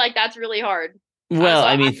 I feel like that's really hard. Well, So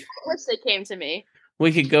I I mean, wish they came to me.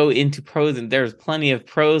 we could go into pros, and there's plenty of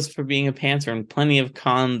pros for being a pantser and plenty of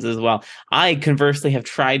cons as well. I conversely have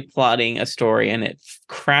tried plotting a story and it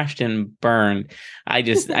crashed and burned. I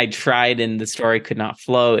tried and the story could not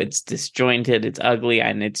flow. It's disjointed, it's ugly,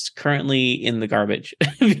 and it's currently in the garbage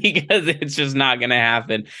because it's just not going to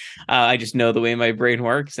happen. I just know the way my brain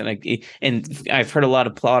works, and I've heard a lot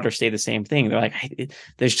of plotters say the same thing. They're like,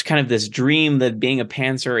 there's kind of this dream that being a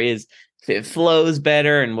pantser is it flows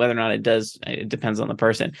better, and whether or not it does, it depends on the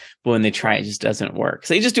person. But when they try, it just doesn't work.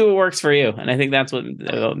 So you just do what works for you, and I think that's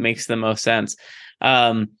what makes the most sense.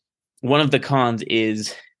 Um, One of the cons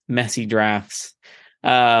is messy drafts.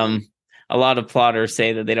 A lot of plotters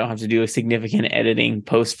say that they don't have to do a significant editing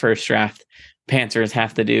post first draft pantsers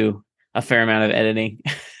have to do a fair amount of editing.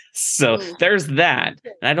 So there's that.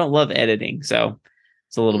 And I don't love editing. So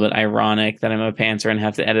it's a little bit ironic that I'm a pantser and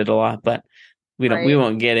have to edit a lot, but we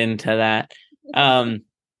won't get into that.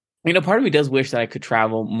 Part of me does wish that I could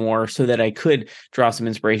travel more so that I could draw some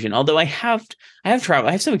inspiration. Although I have traveled,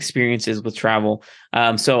 I have some experiences with travel.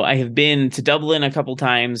 So I have been to Dublin a couple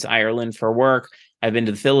times, Ireland for work. I've been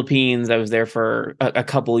to the Philippines. I was there for a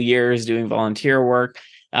couple of years doing volunteer work.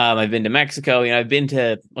 I've been to Mexico. I've been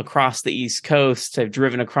to across the East Coast. I've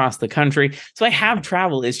driven across the country. So I have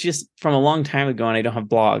traveled. It's just from a long time ago, and I don't have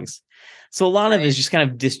blogs. So a lot of it is just kind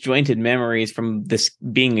of disjointed memories from this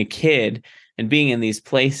being a kid and being in these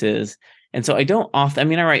places. And so I don't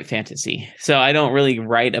often, I write fantasy. So I don't really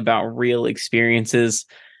write about real experiences.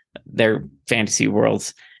 They're fantasy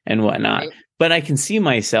worlds and whatnot. Right. But I can see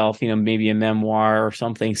myself, maybe a memoir or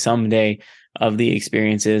something someday of the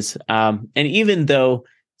experiences. And even though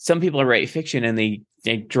some people write fiction and they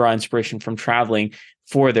draw inspiration from traveling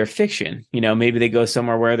for their fiction, maybe they go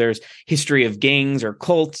somewhere where there's history of gangs or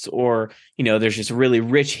cults, or, there's just really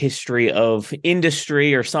rich history of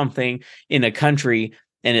industry or something in a country,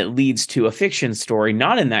 and it leads to a fiction story,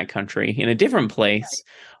 not in that country, in a different place,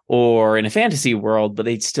 or in a fantasy world, but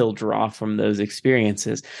they'd still draw from those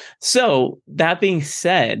experiences. So that being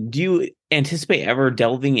said, do you anticipate ever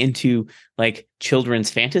delving into like children's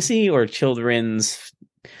fantasy or children's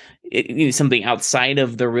something outside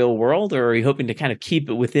of the real world, or are you hoping to kind of keep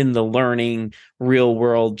it within the learning real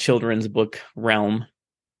world children's book realm?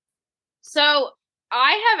 So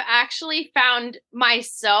I have actually found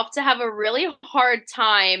myself to have a really hard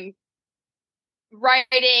time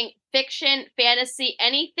writing fiction, fantasy,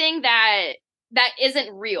 anything that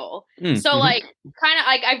isn't real. So like kind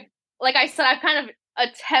of like I said, I've kind of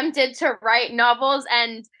attempted to write novels,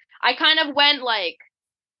 and I kind of went like,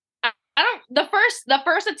 the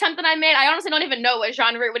first attempt that I made, I honestly don't even know what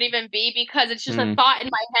genre it would even be, because it's just a thought in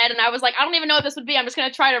my head, and I was like, I don't even know what this would be. I'm just going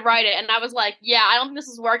to try to write it. And I was like, yeah, I don't think this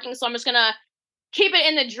is working, so I'm just going to keep it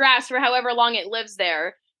in the drafts for however long it lives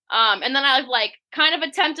there. And then I've like kind of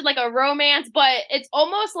attempted like a romance, but it's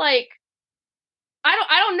almost like, I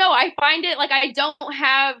don't know. I find it like I don't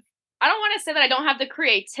want to say that I don't have the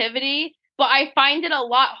creativity, but I find it a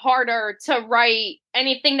lot harder to write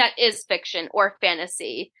anything that is fiction or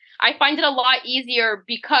fantasy. I find it a lot easier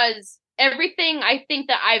because everything I think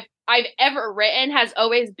that I've ever written has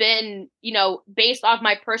always been, based off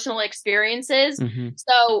my personal experiences.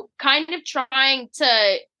 So kind of trying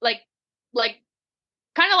to like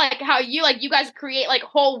kind of like how you guys create like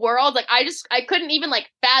whole worlds. Like I couldn't even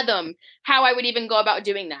like fathom how I would even go about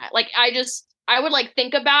doing that. Like I would like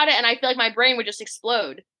think about it, and I feel like my brain would just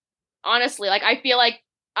explode. Honestly, like I feel like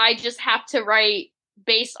I just have to write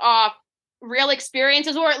based off real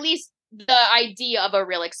experiences, or at least the idea of a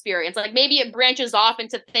real experience. Like maybe it branches off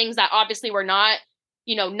into things that obviously were not,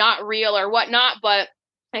 not real or whatnot, but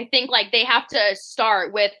I think like they have to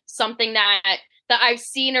start with something that I've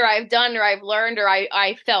seen or I've done or I've learned or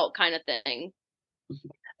I felt, kind of thing.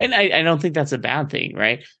 And I don't think that's a bad thing,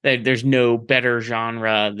 right? There's no better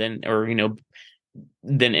genre than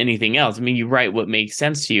anything else. You write what makes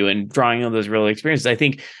sense to you, and drawing on those real experiences. I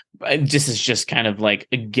think this is just kind of like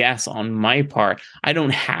a guess on my part. I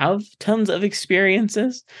don't have tons of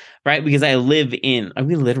experiences, right? Because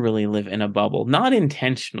we literally live in a bubble, not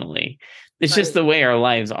intentionally. It's just the way our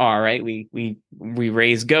lives are, right? We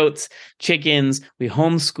raise goats, chickens, we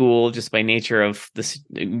homeschool just by nature of this.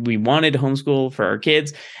 We wanted to homeschool for our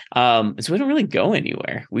kids. So we don't really go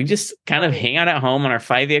anywhere. We just kind of hang out at home on our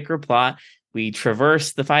 5-acre plot. We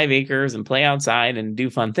traverse the 5 acres and play outside and do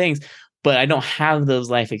fun things, but I don't have those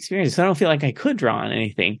life experiences. So I don't feel like I could draw on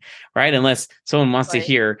anything, right? Unless someone wants to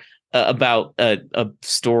hear about a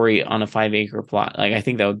story on a 5-acre plot. Like, I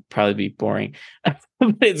think that would probably be boring.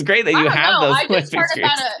 But it's great that you have those. I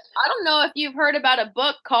don't know if you've heard about a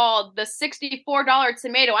book called The $64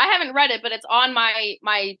 Tomato. I haven't read it, but it's on my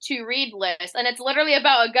to read list, and it's literally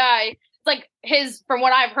about a guy. Like from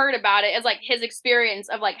what I've heard about it, is like his experience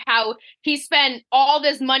of like how he spent all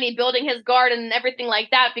this money building his garden and everything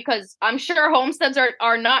like that, because I'm sure homesteads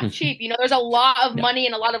are not cheap. There's a lot of money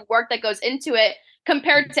and a lot of work that goes into it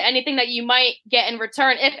compared to anything that you might get in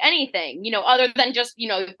return, if anything, other than just,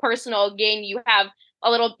 personal gain. You have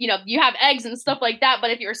a little, you have eggs and stuff like that.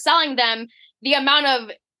 But if you're selling them, the amount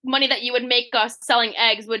of money that you would make selling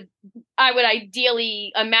eggs I would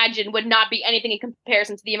ideally imagine would not be anything in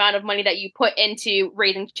comparison to the amount of money that you put into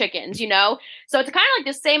raising chickens, So it's kind of like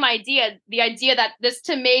the same idea, the idea that this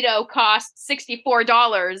tomato cost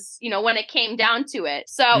 $64, when it came down to it.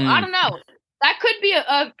 So I don't know. That could be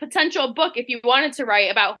a potential book if you wanted to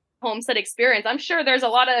write about homestead experience. I'm sure there's a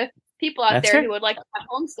lot of people out That's there fair. who would like to have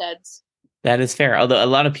homesteads. That is fair. Although a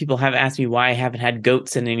lot of people have asked me why I haven't had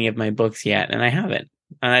goats in any of my books yet, and I haven't.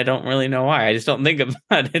 And I don't really know why. I just don't think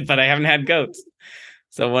about it, but I haven't had goats.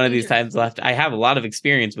 So one of these times Interesting. left, I have a lot of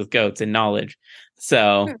experience with goats and knowledge.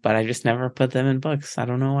 So, but I just never put them in books. I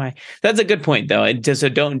don't know why. That's a good point, though. So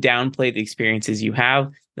don't downplay the experiences you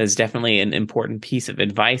have. That's definitely an important piece of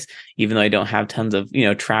advice, even though I don't have tons of,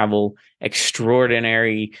 travel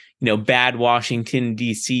extraordinary, bad Washington,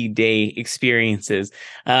 D.C. day experiences.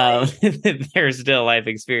 Right. There's still life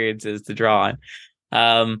experiences to draw on.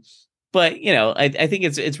 Um, but I think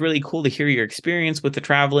it's really cool to hear your experience with the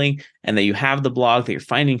traveling and that you have the blog, that you're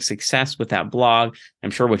finding success with that blog.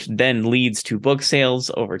 I'm sure which then leads to book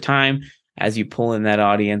sales over time as you pull in that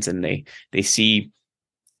audience and they see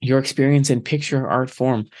your experience in picture art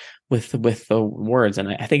form with the words. And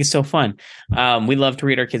I think it's so fun. We love to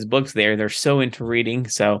read our kids' books there. They're so into reading.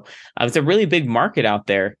 So it's a really big market out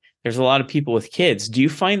there. There's a lot of people with kids. Do you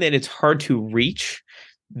find that it's hard to reach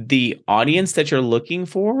the audience that you're looking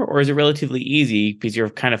for, or is it relatively easy because you're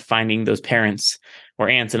kind of finding those parents or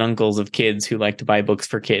aunts and uncles of kids who like to buy books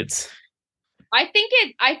for kids? I think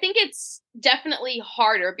it's definitely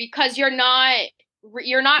harder because you're not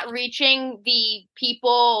reaching the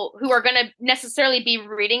people who are going to necessarily be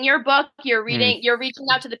reading your book. You're reaching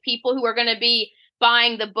out to the people who are going to be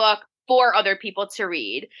buying the book for other people to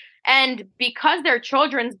read. And because they're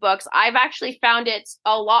children's books, I've actually found it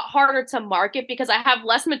a lot harder to market because I have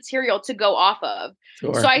less material to go off of.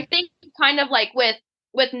 Sure. So I think kind of like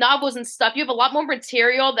with novels and stuff, you have a lot more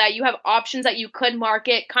material that you have options that you could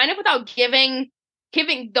market kind of without giving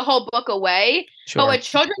the whole book away. Sure. But with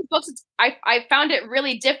children's books, I found it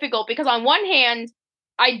really difficult because on one hand,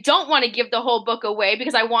 I don't want to give the whole book away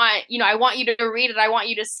because I want you to read it. I want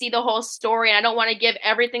you to see the whole story and I don't want to give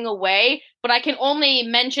everything away, but I can only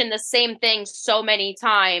mention the same thing so many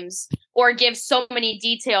times or give so many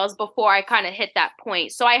details before I kind of hit that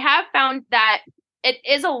point. So I have found that it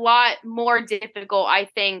is a lot more difficult, I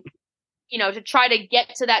think, to try to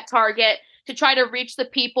get to that target, to try to reach the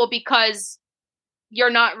people because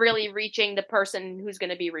you're not really reaching the person who's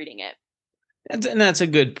going to be reading it. And that's a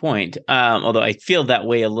good point. Although I feel that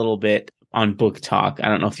way a little bit on Book Talk. I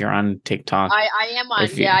don't know if you're on TikTok. I am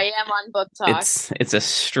on Book Talk. It's a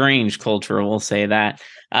strange culture, we'll say that.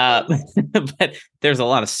 But there's a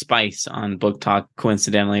lot of spice on Book Talk,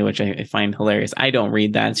 coincidentally, which I find hilarious. I don't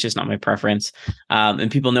read that. It's just not my preference.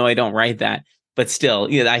 And people know I don't write that. But still,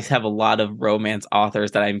 I have a lot of romance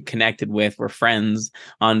authors that I'm connected with. We're friends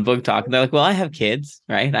on Book Talk. And they're like, well, I have kids,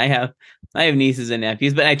 right? I have nieces and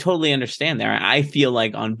nephews, but I totally understand there. I feel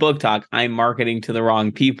like on Book Talk, I'm marketing to the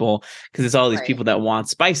wrong people because it's all these people that want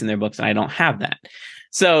spice in their books, and I don't have that.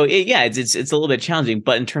 So it's a little bit challenging.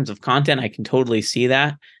 But in terms of content, I can totally see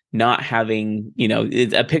that. Not having,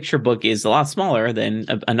 a picture book is a lot smaller than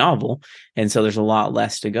a novel. And so there's a lot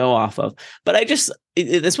less to go off of. But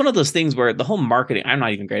it's one of those things where the whole marketing, I'm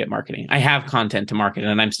not even great at marketing. I have content to market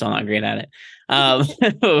and I'm still not great at it.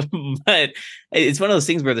 But it's one of those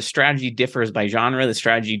things where the strategy differs by genre. The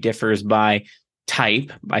strategy differs by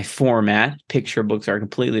type, by format. Picture books are a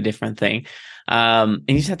completely different thing. And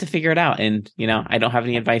you just have to figure it out. And, I don't have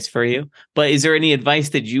any advice for you, but is there any advice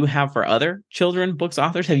that you have for other children books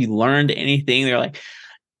authors? Have you learned anything? They're like,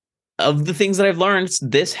 of the things that I've learned,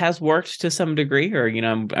 this has worked to some degree, or,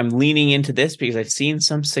 I'm leaning into this because I've seen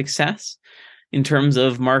some success in terms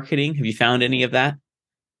of marketing. Have you found any of that?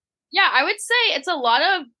 Yeah, I would say it's a lot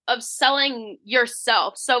of selling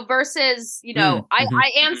yourself. So versus,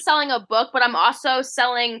 I am selling a book, but I'm also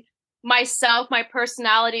selling myself, my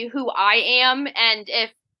personality, who I am, and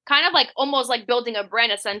if kind of like almost like building a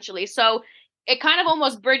brand essentially. So it kind of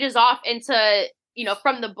almost bridges off into,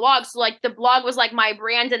 from the blog. So like the blog was like my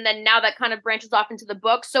brand, and then now that kind of branches off into the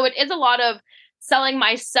book. So it is a lot of selling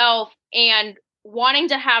myself and wanting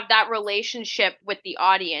to have that relationship with the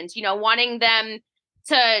audience, wanting them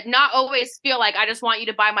to not always feel like I just want you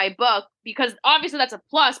to buy my book, because obviously that's a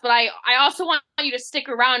plus, but I also want you to stick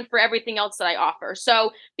around for everything else that I offer. So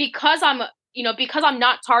because I'm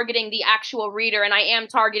not targeting the actual reader and I am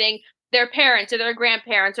targeting their parents or their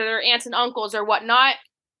grandparents or their aunts and uncles or whatnot,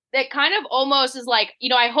 that kind of almost is like,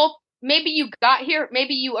 I hope maybe you got here,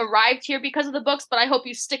 maybe you arrived here because of the books, but I hope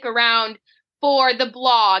you stick around for the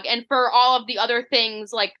blog and for all of the other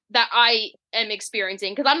things like that I am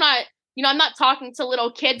experiencing. Because I'm not talking to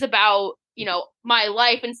little kids about, my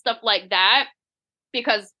life and stuff like that,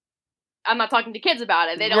 because I'm not talking to kids about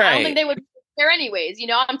it. I don't think they would care anyways.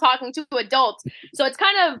 I'm talking to adults. So it's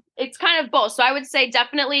kind of both. So I would say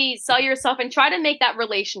definitely sell yourself and try to make that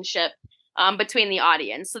relationship between the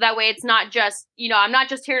audience. So that way it's not just, I'm not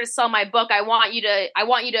just here to sell my book. I want you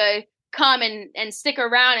to come and stick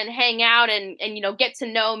around and hang out and get to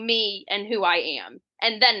know me and who I am.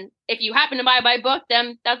 And then if you happen to buy my book,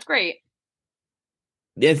 then that's great.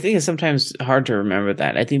 I think it's sometimes hard to remember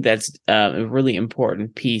that. I think that's a really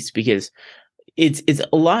important piece because it's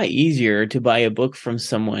a lot easier to buy a book from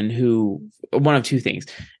someone who, one of two things,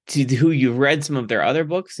 who you've read some of their other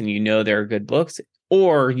books and they're good books,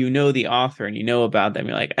 or the author and about them.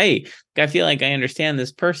 You're like, hey, I feel like I understand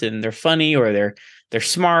this person. They're funny, or they're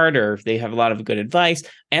smart, or they have a lot of good advice,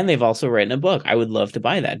 and they've also written a book. I would love to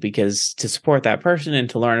buy that because to support that person and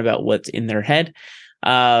to learn about what's in their head.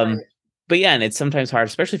 Right. But yeah, and it's sometimes hard,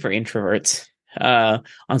 especially for introverts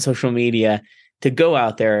on social media, to go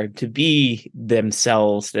out there, to be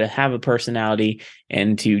themselves, to have a personality,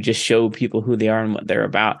 and to just show people who they are and what they're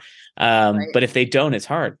about. Right. But if they don't, it's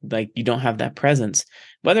hard. Like, you don't have that presence.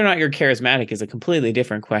 Whether or not you're charismatic is a completely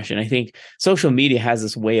different question. I think social media has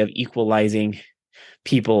this way of equalizing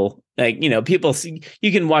people. Like, people see,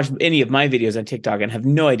 you can watch any of my videos on TikTok and have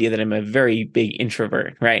no idea that I'm a very big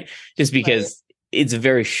introvert, right? Just because it's a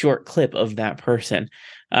very short clip of that person.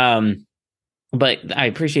 But I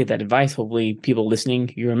appreciate that advice. Hopefully people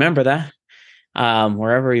listening, you remember that.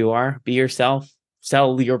 Wherever you are, be yourself,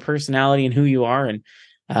 sell your personality and who you are. And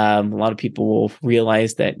a lot of people will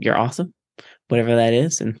realize that you're awesome, whatever that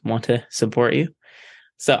is, and want to support you.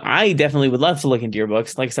 So I definitely would love to look into your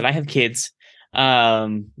books. Like I said, I have kids.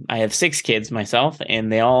 I have 6 kids myself, and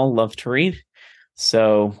they all love to read.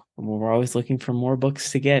 So we're always looking for more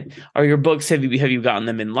books to get. Are your books, have you gotten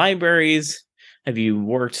them in libraries? Have you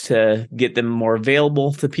worked to get them more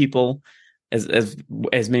available to people as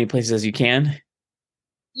many places as you can?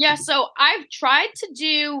 Yeah, so I've tried to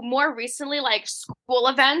do more recently like school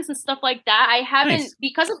events and stuff like that. I haven't, Nice.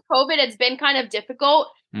 because of COVID, it's been kind of difficult.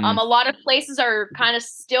 A lot of places are kind of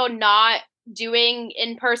still not doing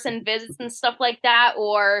in-person visits and stuff like that,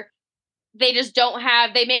 or they just don't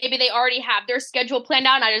have, maybe they already have their schedule planned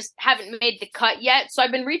out and I just haven't made the cut yet. So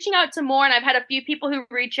I've been reaching out to more, and I've had a few people who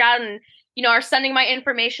reach out and are sending my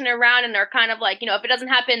information around, and they're kind of like, if it doesn't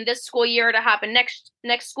happen this school year, it'll happen next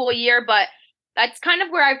school year. But that's kind of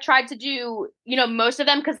where I've tried to do, most of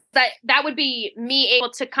them, because that would be me able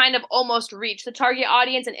to kind of almost reach the target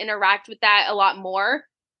audience and interact with that a lot more.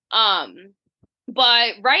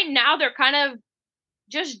 But right now they're kind of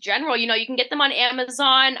just general, you can get them on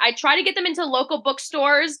Amazon. I try to get them into local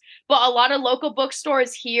bookstores, but a lot of local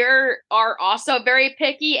bookstores here are also very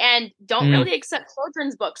picky and don't really accept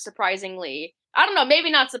children's books, surprisingly. I don't know,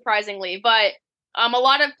 maybe not surprisingly, but a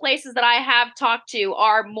lot of places that I have talked to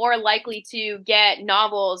are more likely to get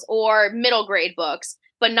novels or middle grade books,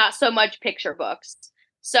 but not so much picture books.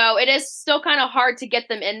 So it is still kind of hard to get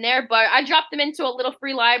them in there, but I drop them into a little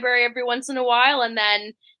free library every once in a while, and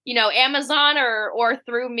then Amazon or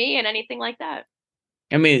through me and anything like that.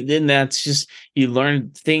 I mean, then that's just, you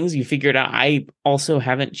learn things, you figure it out. I also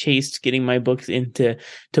haven't chased getting my books into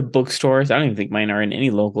bookstores. I don't even think mine are in any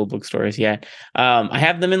local bookstores yet. I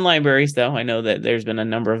have them in libraries, though. I know that there's been a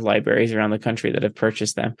number of libraries around the country that have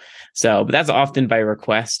purchased them. So, but that's often by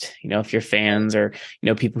request. If your fans or,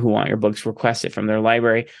 people who want your books request it from their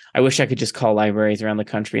library. I wish I could just call libraries around the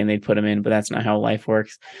country and they'd put them in, but that's not how life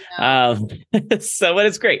works. So, but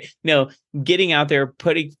it's great. Getting out there,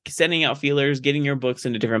 sending out feelers, getting your books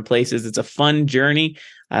into different places. It's a fun journey.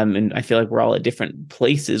 And I feel like we're all at different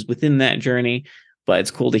places within that journey, but it's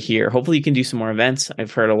cool to hear. Hopefully you can do some more events.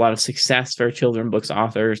 I've heard a lot of success for children book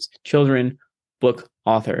authors,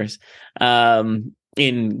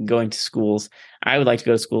 in going to schools. I would like to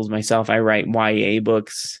go to schools myself. I write YA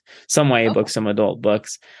books, some YA books, some adult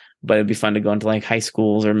books, but it'd be fun to go into like high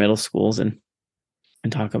schools or middle schools and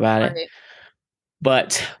talk about it.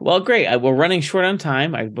 But, well, great. We're running short on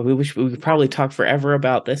time. We wish we could probably talk forever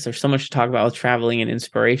about this. There's so much to talk about with traveling and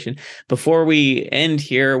inspiration. Before we end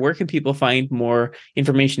here, where can people find more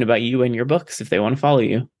information about you and your books if they want to follow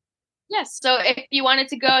you? Yes. So if you wanted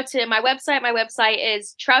to go to my website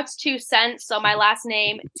is Traut's 2 Cents. So my last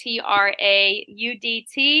name,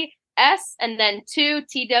 TRAUDTS, and then 2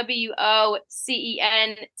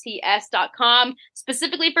 TWOCENTS.com.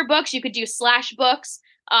 Specifically for books, you could do /books.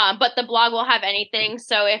 But the blog will have anything.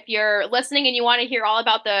 So if you're listening and you want to hear all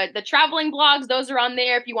about the traveling blogs, those are on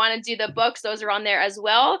there. If you want to do the books, those are on there as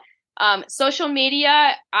well. Social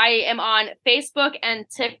media, I am on Facebook and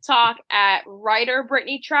TikTok at writer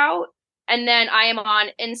Brittney Traudt. And then I am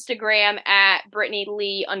on Instagram at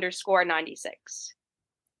BrittneyLee_96.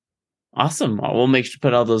 Awesome. We'll make sure to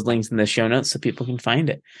put all those links in the show notes so people can find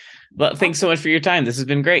it. But thanks so much for your time. This has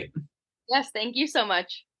been great. Yes, thank you so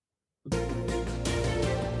much.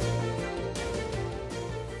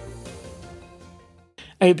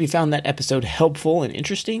 I hope you found that episode helpful and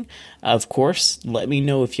interesting. Of course, let me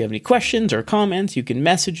know if you have any questions or comments. You can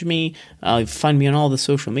message me. Find me on all the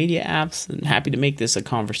social media apps. I'm happy to make this a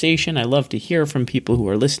conversation. I love to hear from people who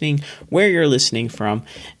are listening, where you're listening from,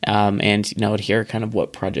 and to hear kind of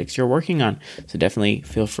what projects you're working on. So definitely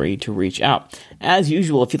feel free to reach out. As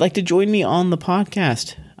usual, if you'd like to join me on the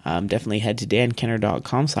podcast, definitely head to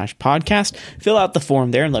dankenner.com/podcast. Fill out the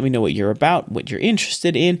form there and let me know what you're about, what you're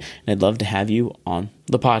interested in, and I'd love to have you on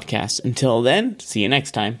the podcast. Until then, see you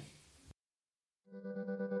next time.